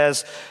actually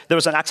says there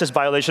was an access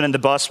violation in the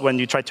bus when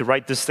you tried to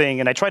write this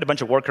thing, and I tried a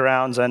bunch of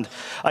workarounds, and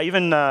I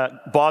even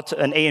bought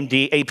an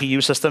AMD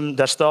APU system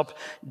desktop,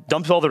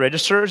 dumped all the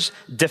registers,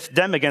 diffed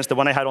them against the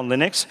one I had on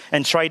Linux,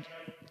 and tried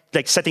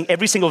like setting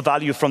every single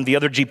value from the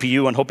other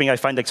GPU and hoping I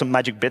find like some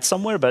magic bit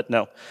somewhere, but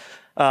no.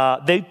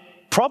 They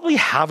probably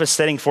have a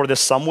setting for this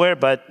somewhere,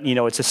 but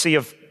it's a sea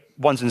of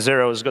ones and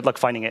zeros. Good luck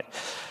finding it.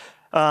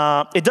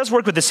 It does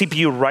work with the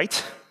CPU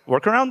write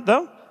workaround,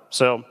 though.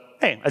 So,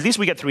 hey, at least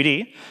we get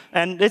 3D.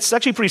 And it's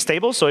actually pretty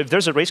stable, so if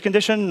there's a race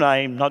condition,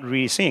 I'm not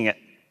really seeing it.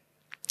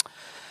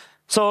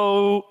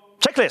 So,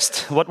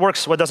 checklist. What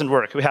works, what doesn't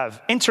work. We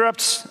have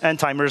interrupts and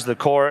timers, the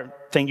core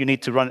thing you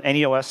need to run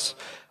any OS.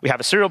 We have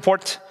a serial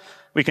port.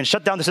 We can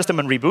shut down the system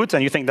and reboot,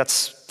 and you think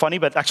that's funny,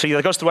 but actually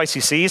that goes through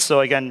ICC,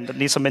 so again, that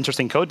needs some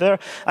interesting code there.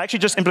 I actually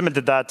just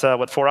implemented that,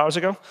 4 hours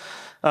ago?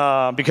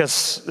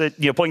 Because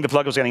pulling the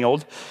plug was getting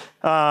old.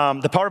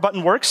 The power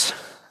button works.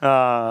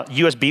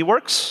 USB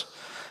works.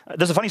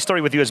 There's a funny story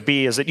with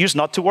USB. Is it used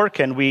not to work,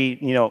 and we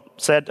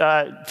said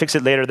fix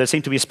it later. There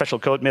seemed to be a special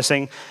code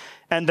missing,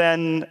 and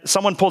then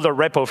someone pulled a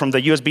repo from the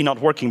USB not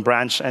working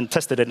branch and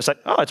tested it and said,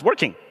 oh, it's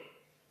working.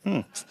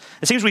 It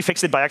seems we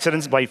fixed it by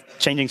accident by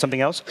changing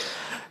something else.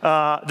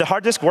 The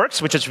hard disk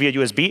works, which is via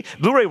USB.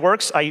 Blu-ray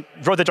works. I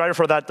wrote the driver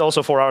for that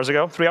also 4 hours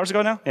ago. 3 hours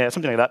ago now? Yeah,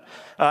 something like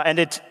that.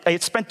 And I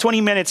spent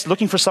 20 minutes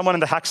looking for someone in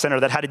the hack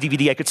center that had a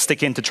DVD I could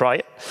stick in to try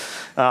it.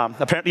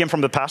 Apparently, I'm from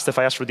the past if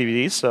I asked for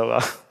DVDs. So,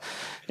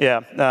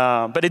 yeah.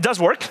 But it does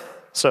work,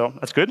 so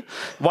that's good.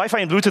 Wi-Fi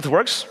and Bluetooth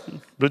works.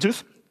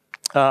 Bluetooth.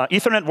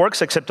 Ethernet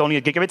works, except only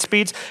at gigabit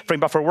speeds. Frame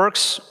buffer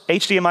works.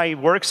 HDMI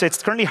works.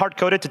 It's currently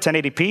hard-coded to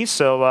 1080p,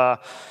 so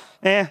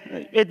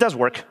it does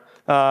work.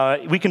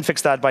 We can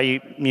fix that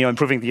by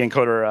improving the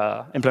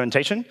encoder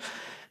implementation.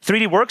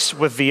 3D works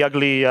with the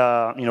ugly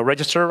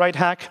register write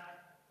hack.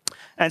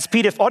 And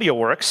speed if audio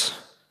works,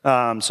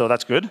 so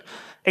that's good.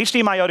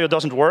 HDMI audio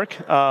doesn't work,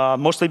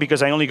 mostly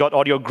because I only got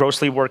audio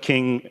grossly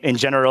working in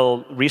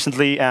general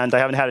recently, and I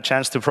haven't had a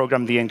chance to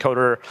program the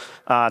encoder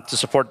to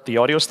support the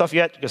audio stuff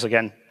yet, because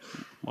again,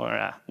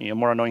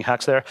 more annoying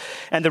hacks there.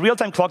 And the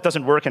real-time clock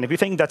doesn't work, and if you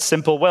think that's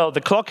simple, well,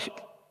 the clock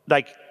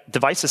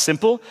device is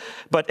simple,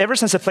 but ever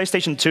since the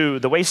PlayStation 2,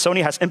 the way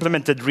Sony has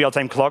implemented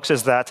real-time clocks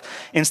is that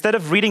instead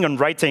of reading and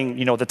writing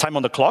the time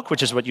on the clock,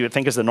 which is what you would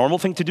think is the normal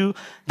thing to do,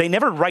 they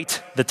never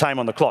write the time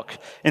on the clock.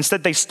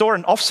 Instead, they store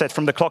an offset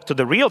from the clock to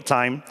the real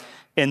time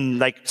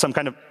in some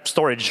kind of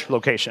storage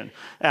location.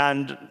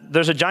 And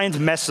there's a giant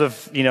mess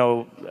of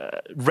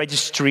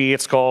registry,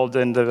 it's called,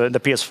 in the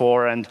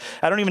PS4, and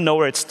I don't even know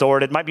where it's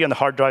stored. It might be on the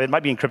hard drive, it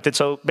might be encrypted.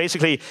 So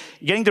basically,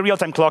 getting the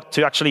real-time clock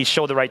to actually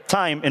show the right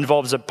time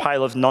involves a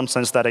pile of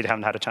nonsense that I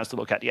haven't had a chance to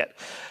look at yet.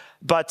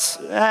 But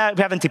we have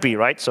NTP,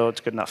 right? So it's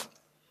good enough.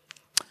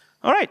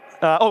 All right.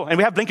 Oh, and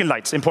we have blinking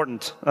lights,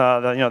 important.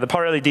 The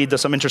Power LED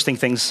does some interesting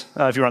things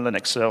if you run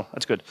Linux, so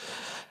that's good.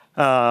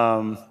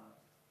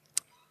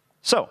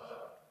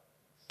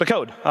 The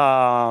code.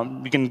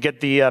 You can get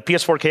the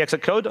PS4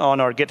 KExec code on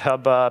our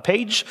GitHub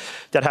page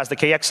that has the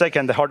KExec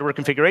and the hardware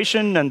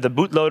configuration and the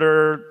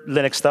bootloader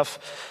Linux stuff.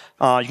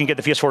 You can get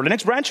the PS4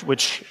 Linux branch,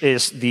 which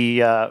is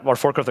our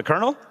fork of the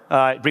kernel,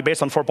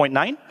 rebased on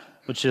 4.9,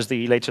 which is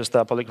the latest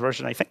public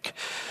version, I think.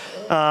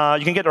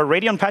 You can get our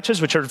Radeon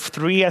patches, which are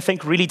 3, I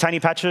think, really tiny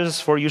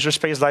patches for user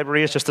space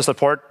libraries just to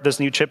support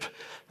this new chip.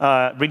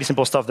 Really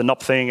simple stuff, the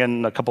NOP thing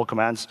and a couple of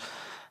commands.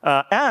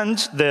 And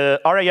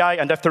the RAI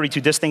and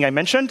F32 disk thing I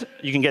mentioned,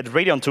 you can get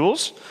Radeon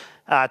tools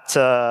at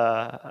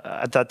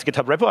that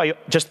GitHub repo. I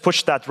just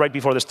pushed that right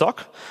before this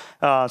talk.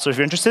 So if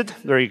you're interested,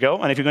 there you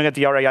go. And if you're going to get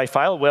the RAI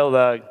file,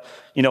 well,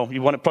 you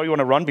probably want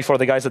to run before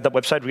the guys at that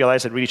website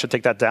realize it really should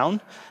take that down.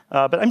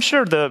 But I'm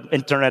sure the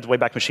Internet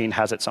Wayback Machine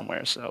has it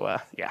somewhere. So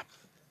yeah.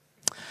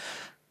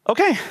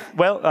 OK,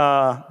 well,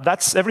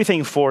 that's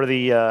everything for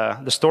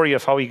the story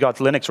of how we got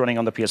Linux running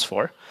on the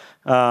PS4.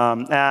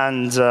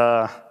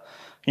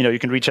 You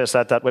can reach us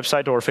at that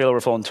website or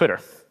failoverflow on Twitter.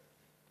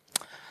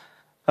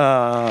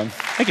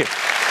 Thank you.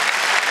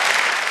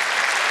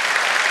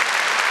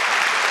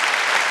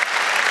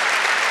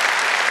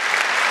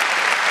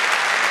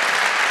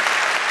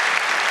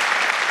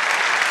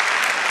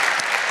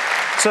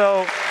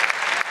 So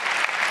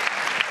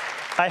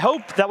I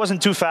hope that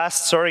wasn't too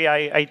fast. Sorry,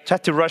 I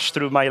had to rush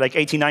through my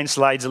 89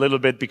 slides a little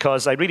bit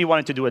because I really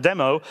wanted to do a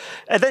demo.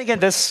 And then again,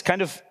 this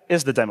kind of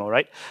is the demo,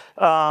 right?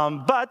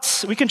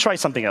 But we can try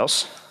something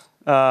else.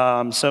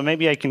 So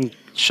maybe I can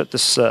shut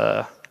this,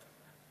 if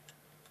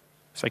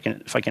I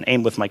can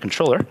aim with my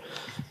controller.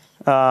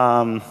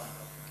 Yeah,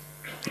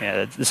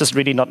 this is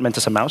really not meant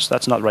as a mouse.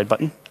 That's not the right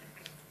button.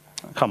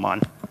 Come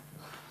on.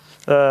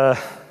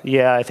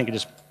 Yeah, I think it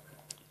is.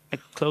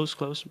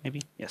 Close,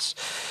 maybe? Yes.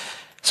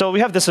 So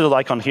we have this little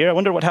icon here. I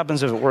wonder what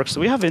happens if it works.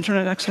 Do we have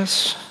internet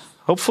access?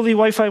 Hopefully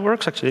Wi-Fi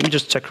works. Actually, let me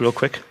just check real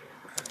quick.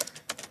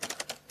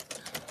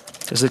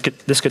 Because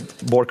this could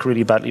work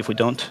really badly if we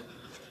don't.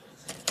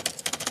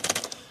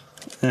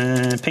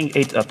 Ping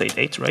 8 update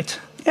 8, right?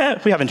 Yeah,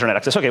 we have internet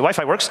access. OK,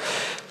 Wi-Fi works.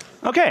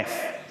 OK,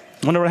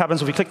 wonder what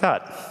happens if we click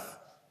that.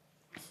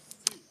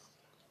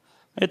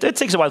 It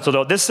takes a while to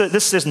load. This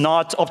is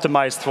not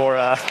optimized for.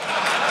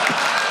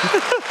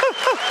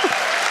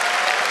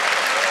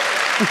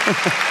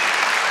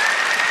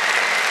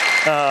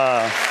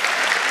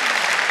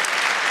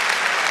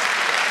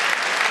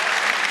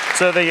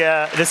 So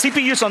the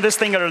CPUs on this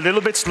thing are a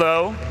little bit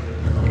slow,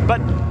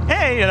 but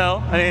hey,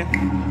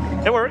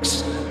 it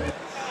works.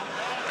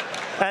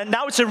 And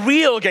now it's a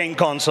real game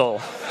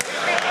console.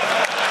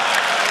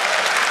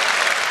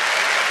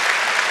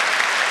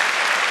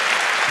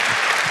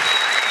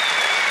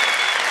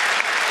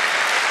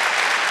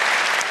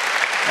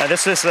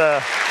 This is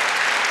there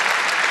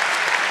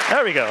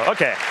we go.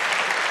 OK.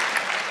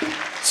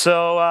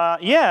 So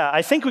yeah,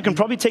 I think we can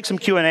probably take some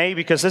Q&A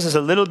because this is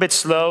a little bit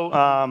slow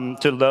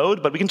to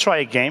load, but we can try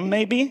a game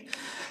maybe.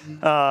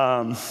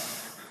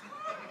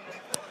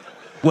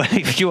 Well,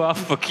 if you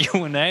ask for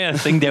Q&A, I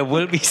think there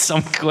will be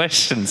some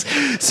questions.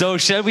 So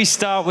shall we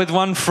start with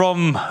one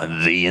from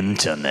the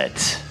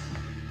internet?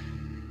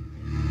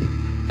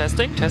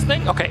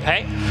 Testing. OK,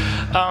 hey.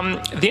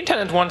 The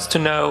internet wants to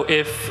know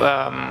if,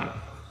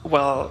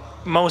 well,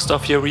 most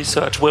of your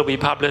research will be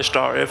published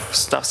or if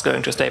stuff's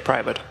going to stay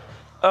private.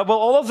 Well,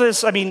 all of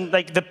this, I mean,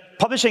 the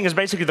publishing is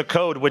basically the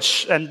code,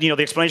 and the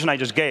explanation I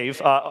just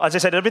gave. As I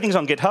said, everything's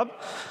on GitHub.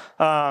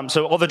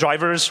 So all the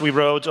drivers we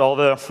wrote, all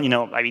the,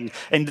 I mean,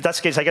 in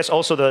that case, I guess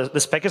also the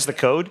spec is the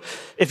code.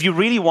 If you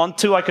really want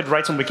to, I could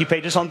write some wiki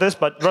pages on this,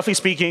 but roughly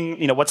speaking,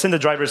 what's in the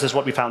drivers is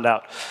what we found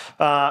out.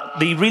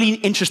 The really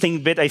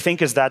interesting bit, I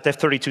think, is that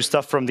F32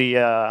 stuff from the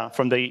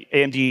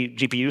AMD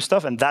GPU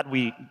stuff, and that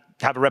we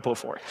have a repo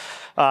for.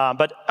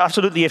 But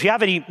absolutely, if you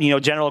have any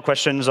general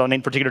questions on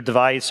any particular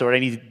device or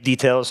any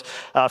details,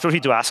 feel free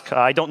to ask.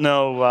 I don't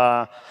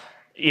know,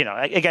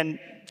 again,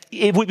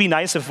 it would be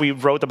nice if we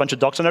wrote a bunch of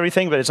docs and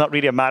everything, but it's not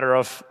really a matter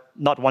of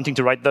not wanting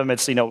to write them.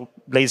 It's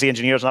lazy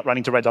engineers not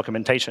wanting to write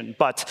documentation.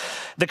 But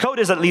the code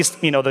is at least,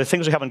 the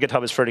things we have on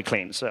GitHub is fairly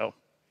clean. So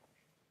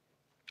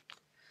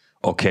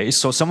Okay,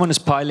 so someone is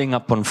piling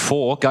up on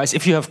 4. Guys,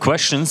 if you have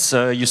questions,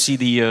 you see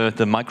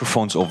the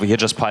microphones over here.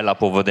 Just pile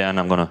up over there, and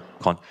I'm going to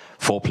count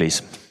 4,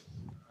 please.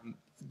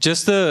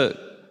 Just a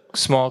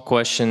small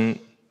question.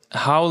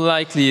 How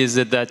likely is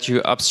it that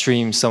you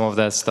upstream some of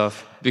that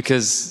stuff?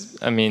 Because,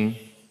 I mean...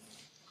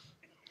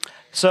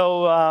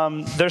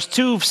 So there's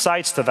 2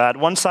 sides to that.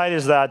 One side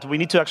is that we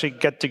need to actually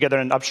get together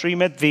and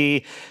upstream it.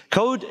 The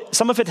code,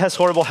 some of it has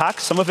horrible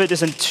hacks. Some of it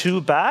isn't too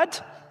bad.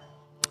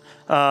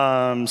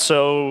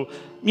 So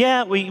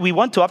yeah, we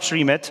want to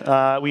upstream it.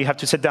 We have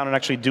to sit down and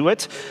actually do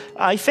it.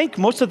 I think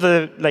most of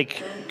the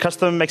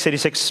custom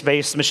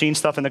x86-based machine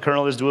stuff in the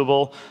kernel is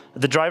doable.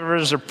 The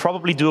drivers are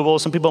probably doable.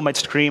 Some people might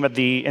scream at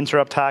the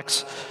interrupt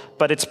hacks,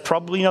 but it's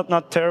probably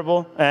not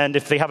terrible. And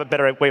if they have a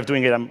better way of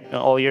doing it, I'm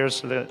all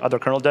ears, the other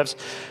kernel devs.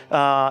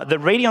 The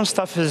Radeon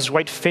stuff is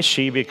quite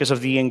fishy because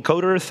of the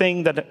encoder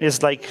thing that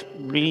is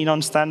really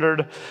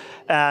non-standard.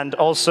 And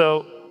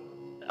also,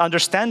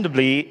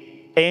 understandably,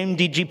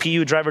 AMD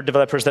GPU driver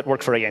developers that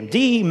work for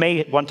AMD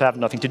may want to have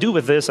nothing to do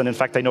with this, and in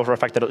fact, I know for a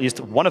fact that at least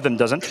one of them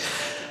doesn't.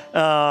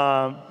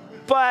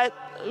 But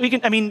we can,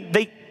 I mean,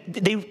 they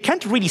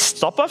can't really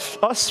stop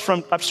us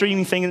from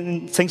upstreaming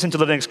things into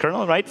the Linux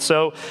kernel, right?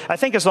 So I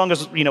think as long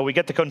as we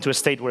get the code into a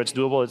state where it's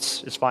doable,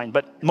 it's fine.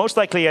 But most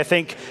likely, I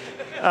think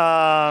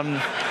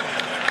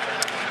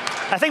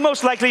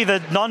most likely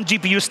the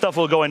non-GPU stuff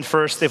will go in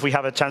first if we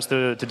have a chance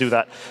to do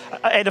that.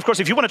 And of course,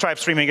 if you want to try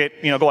upstreaming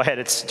it, go ahead.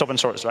 It's open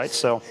source, right?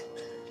 So.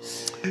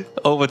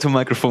 Over to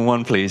microphone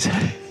 1, please.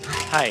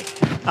 Hi.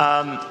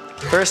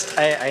 First,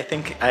 I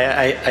think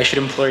I should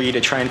implore you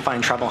to try and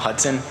find Travel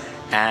Hudson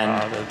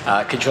and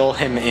cajole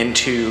him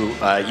into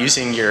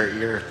using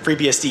your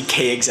FreeBSD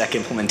kexec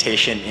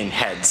implementation in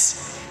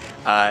heads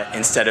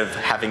instead of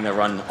having to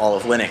run all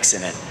of Linux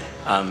in it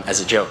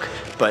as a joke.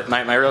 But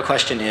my real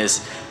question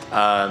is,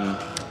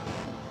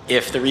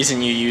 if the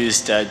reason you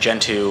used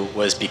Gentoo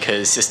was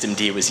because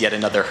systemd was yet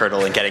another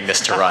hurdle in getting this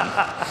to run.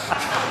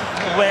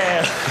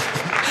 Well,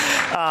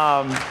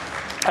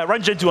 I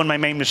run Gentoo on my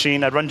main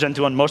machine. I run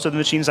Gentoo on most of the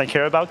machines I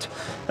care about.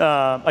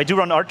 I do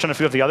run Arch on a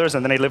few of the others,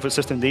 and then I live with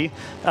systemd.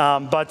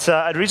 But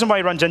the reason why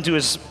I run Gentoo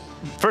is,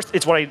 first,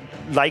 it's what I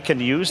like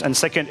and use, and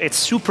second, it's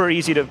super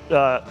easy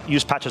to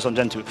use patches on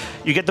Gentoo.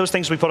 You get those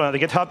things we put on the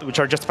GitHub, which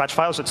are just patch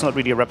files. So it's not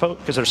really a repo,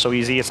 because they're so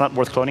easy. It's not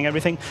worth cloning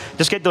everything.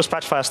 Just get those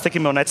patch files, stick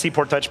them on Etsy,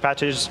 port touch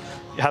patches,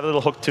 have a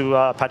little hook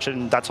to patch it,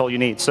 and that's all you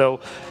need. So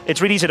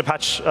it's really easy to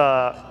patch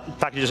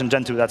packages in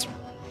Gentoo. That's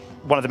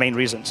one of the main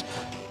reasons.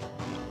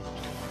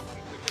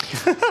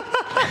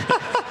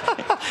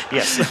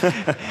 Yes.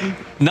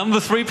 Number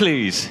 3,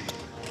 please.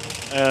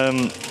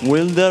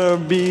 Will there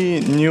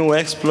be new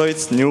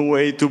exploits, new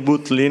way to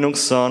boot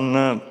Linux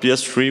on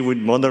PS3 with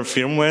modern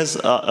firmwares?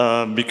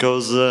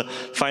 Because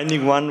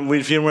finding one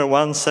with firmware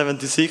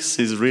 176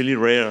 is really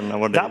rare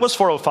nowadays. That was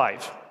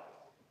 405.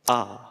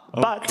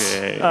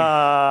 Okay.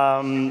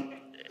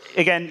 But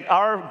again,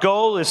 our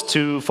goal is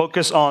to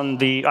focus on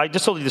the. I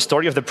just told you the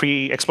story of the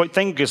pre-exploit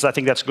thing because I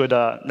think that's good.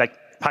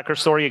 Hacker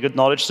story, a good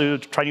knowledge to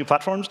try new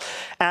platforms,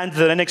 and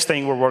the Linux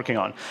thing we're working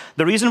on.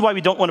 The reason why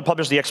we don't want to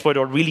publish the exploit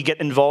or really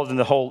get involved in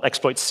the whole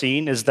exploit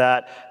scene is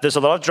that there's a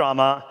lot of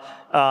drama.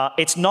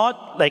 It's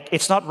not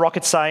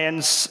rocket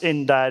science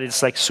in that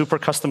it's super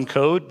custom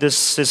code.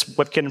 This is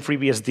WebKit and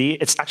FreeBSD.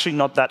 It's actually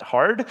not that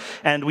hard,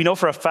 and we know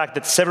for a fact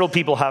that several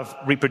people have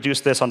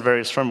reproduced this on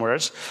various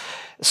firmwares.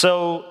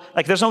 So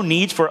there's no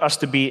need for us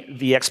to be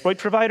the exploit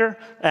provider,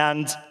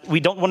 and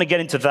we don't want to get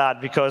into that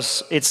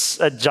because it's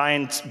a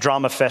giant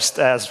drama fest,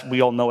 as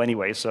we all know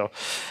anyway. So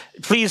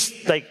please,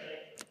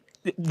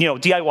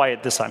 DIY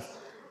it this time.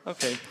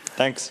 Okay,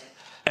 thanks.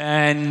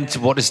 And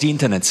what is the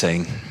internet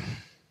saying?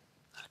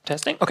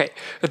 Testing? OK.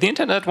 The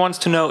internet wants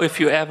to know if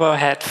you ever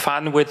had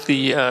fun with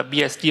the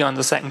BSD on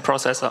the second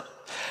processor.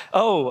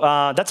 Oh,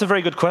 that's a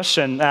very good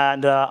question.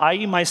 And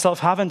I myself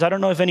haven't. I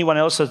don't know if anyone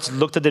else has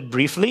looked at it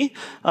briefly.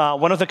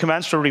 One of the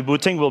commands for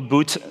rebooting will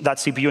boot that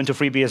CPU into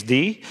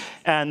FreeBSD.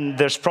 And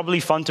there's probably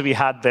fun to be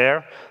had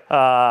there.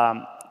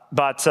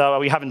 But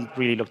we haven't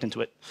really looked into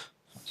it.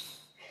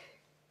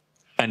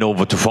 And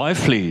over to 5,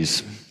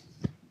 please.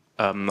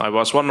 I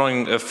was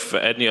wondering if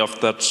any of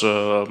that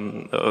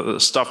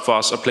stuff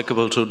was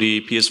applicable to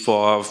the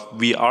PS4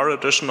 VR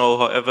edition, or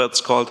however it's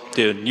called,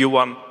 the new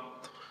one.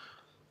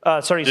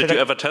 Sorry, did you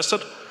ever test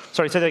it?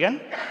 Sorry, say that again?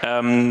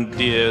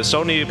 The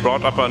Sony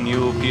brought up a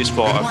new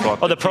PS4.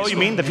 Oh, the Pro, you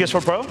mean? The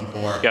PS4 Pro?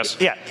 Yes.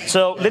 Yeah.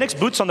 So Linux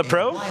boots on the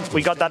Pro.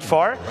 We got that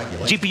far.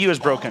 GPU is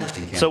broken.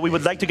 So we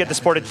would like to get this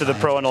ported to the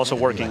Pro and also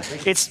working.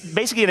 It's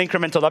basically an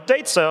incremental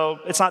update, so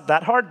it's not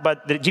that hard,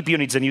 but the GPU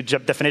needs a new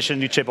definition,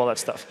 new chip, all that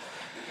stuff.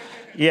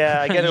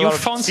 Yeah, I get a lot of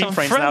some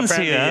frames friends now,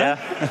 apparently. here.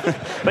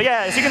 Yeah. But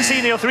yeah, as you can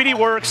see, 3D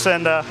works,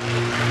 and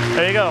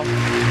there you go.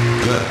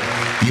 Good.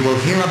 You will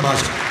hear a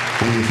buzzer.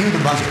 When you hear the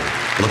buzzer,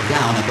 look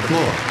down at the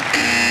floor.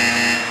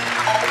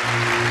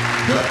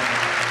 Good.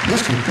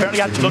 This Apparently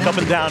you have to look up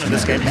and down in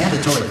this game.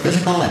 Mandatory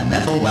physical and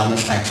mental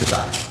wellness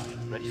exercise.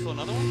 Ready for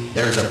another one?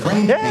 There is a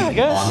frame I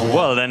guess. on the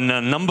wall. Well, then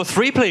number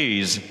 3,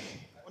 please. I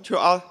want to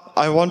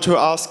I want to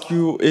ask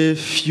you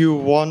if you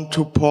want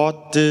to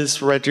port these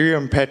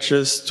Radeon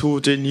patches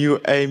to the new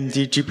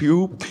AMD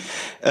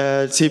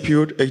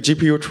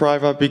GPU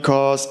driver,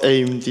 because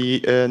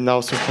AMD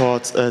now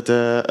supports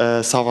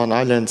the Southern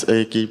Islands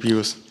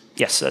GPUs.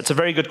 Yes, that's a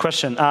very good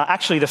question.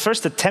 Actually, the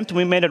first attempt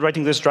we made at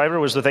writing this driver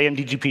was with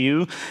AMD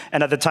GPU,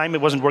 and at the time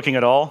it wasn't working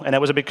at all, and I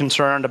was a bit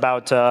concerned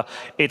about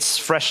its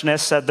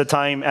freshness at the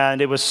time,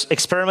 and it was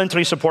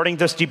experimentally supporting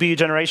this GPU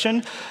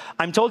generation.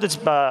 I'm told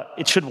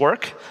it should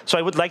work, so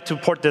I would like to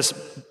port this,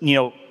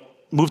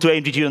 move to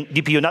AMD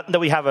GPU. Not that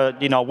we have a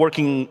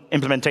working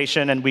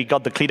implementation and we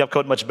got the cleaned up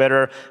code much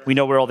better. We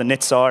know where all the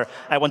nits are.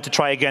 I want to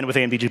try again with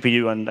AMD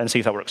GPU and see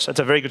if that works. That's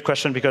a very good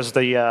question, because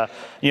the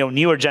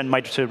newer gen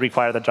might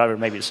require that driver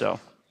maybe. So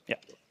yeah.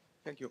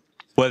 Thank you.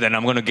 Well, then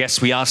I'm going to guess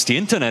we ask the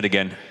internet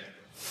again.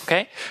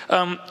 Okay.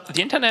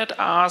 The internet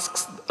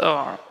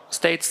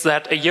states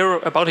that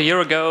about a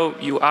year ago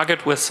you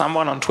argued with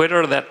someone on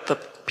Twitter that the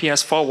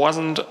PS4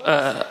 wasn't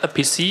a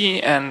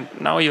PC, and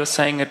now you're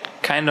saying it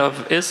kind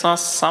of is or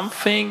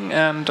something,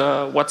 and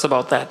what's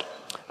about that?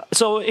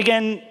 So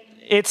again,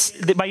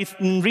 my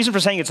reason for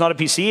saying it's not a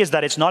PC is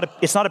that it's not an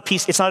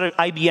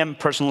IBM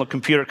personal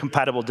computer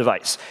compatible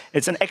device.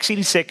 It's an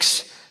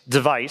x86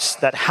 device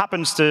that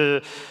happens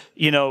to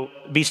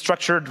be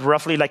structured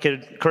roughly like a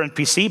current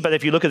PC, but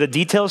if you look at the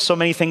details, so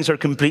many things are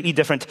completely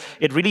different.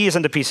 It really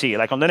isn't a PC.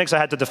 Like on Linux, I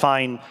had to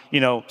define,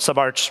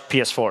 subarch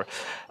PS4.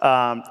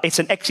 It's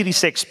an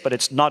x86, but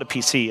it's not a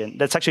PC, and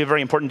that's actually a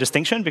very important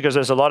distinction, because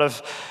there's a lot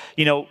of,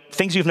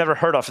 things you've never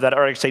heard of that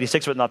are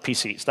x86 but not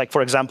PCs. Like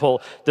for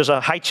example, there's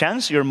a high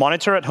chance your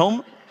monitor at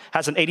home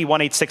has an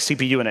 8186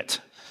 CPU in it.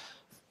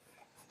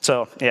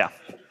 So yeah.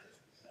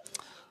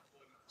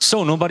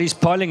 So nobody's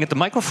piling at the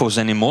microphones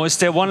anymore. Is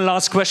there one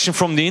last question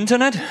from the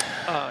internet?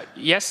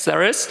 Yes,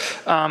 there is.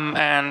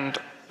 And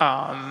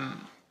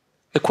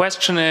the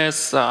question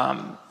is,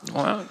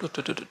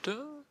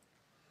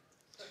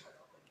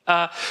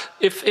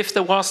 if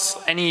there was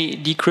any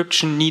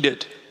decryption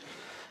needed?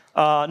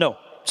 No.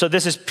 So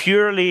this is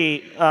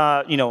purely,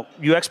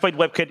 you exploit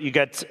WebKit, you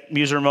get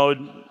user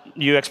mode.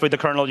 You exploit the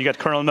kernel, you get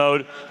kernel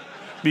mode.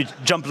 You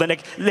jump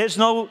Linux. There's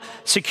no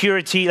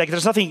security,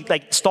 there's nothing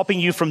stopping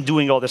you from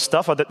doing all this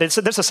stuff. There's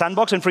a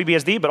sandbox in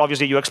FreeBSD, but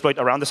obviously you exploit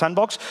around the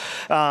sandbox.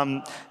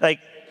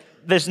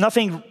 There's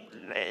nothing,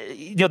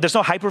 there's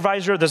no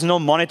hypervisor, there's no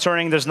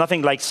monitoring, there's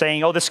nothing like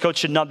saying, oh, this code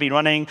should not be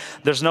running.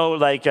 There's no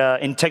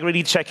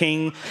integrity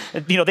checking.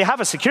 They have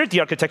a security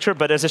architecture,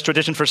 but as is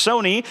tradition for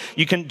Sony,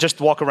 you can just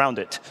walk around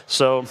it.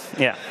 So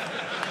yeah.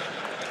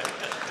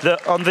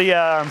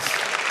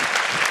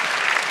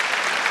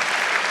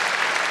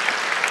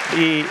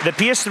 The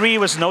PS3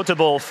 was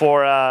notable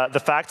for the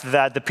fact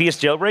that the PS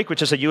jailbreak,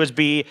 which is a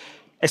USB,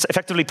 it's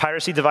effectively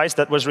piracy device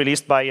that was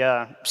released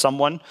by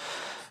someone,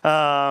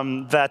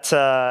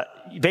 that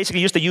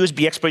basically used a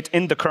USB exploit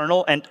in the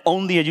kernel and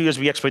only a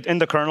USB exploit in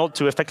the kernel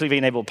to effectively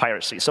enable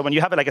piracy. So when you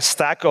have a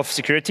stack of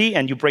security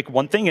and you break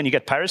one thing and you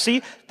get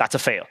piracy, that's a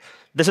fail.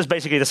 This is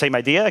basically the same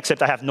idea,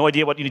 except I have no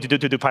idea what you need to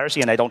do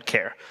piracy, and I don't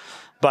care.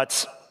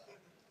 But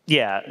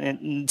yeah,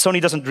 Sony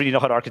doesn't really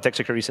know how to architect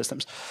security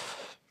systems.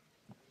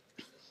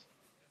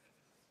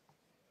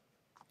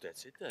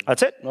 That's it then.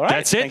 That's it. All right.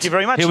 That's it. Thank you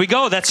very much. Here we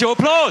go. That's your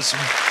applause.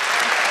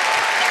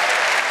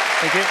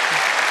 Thank you.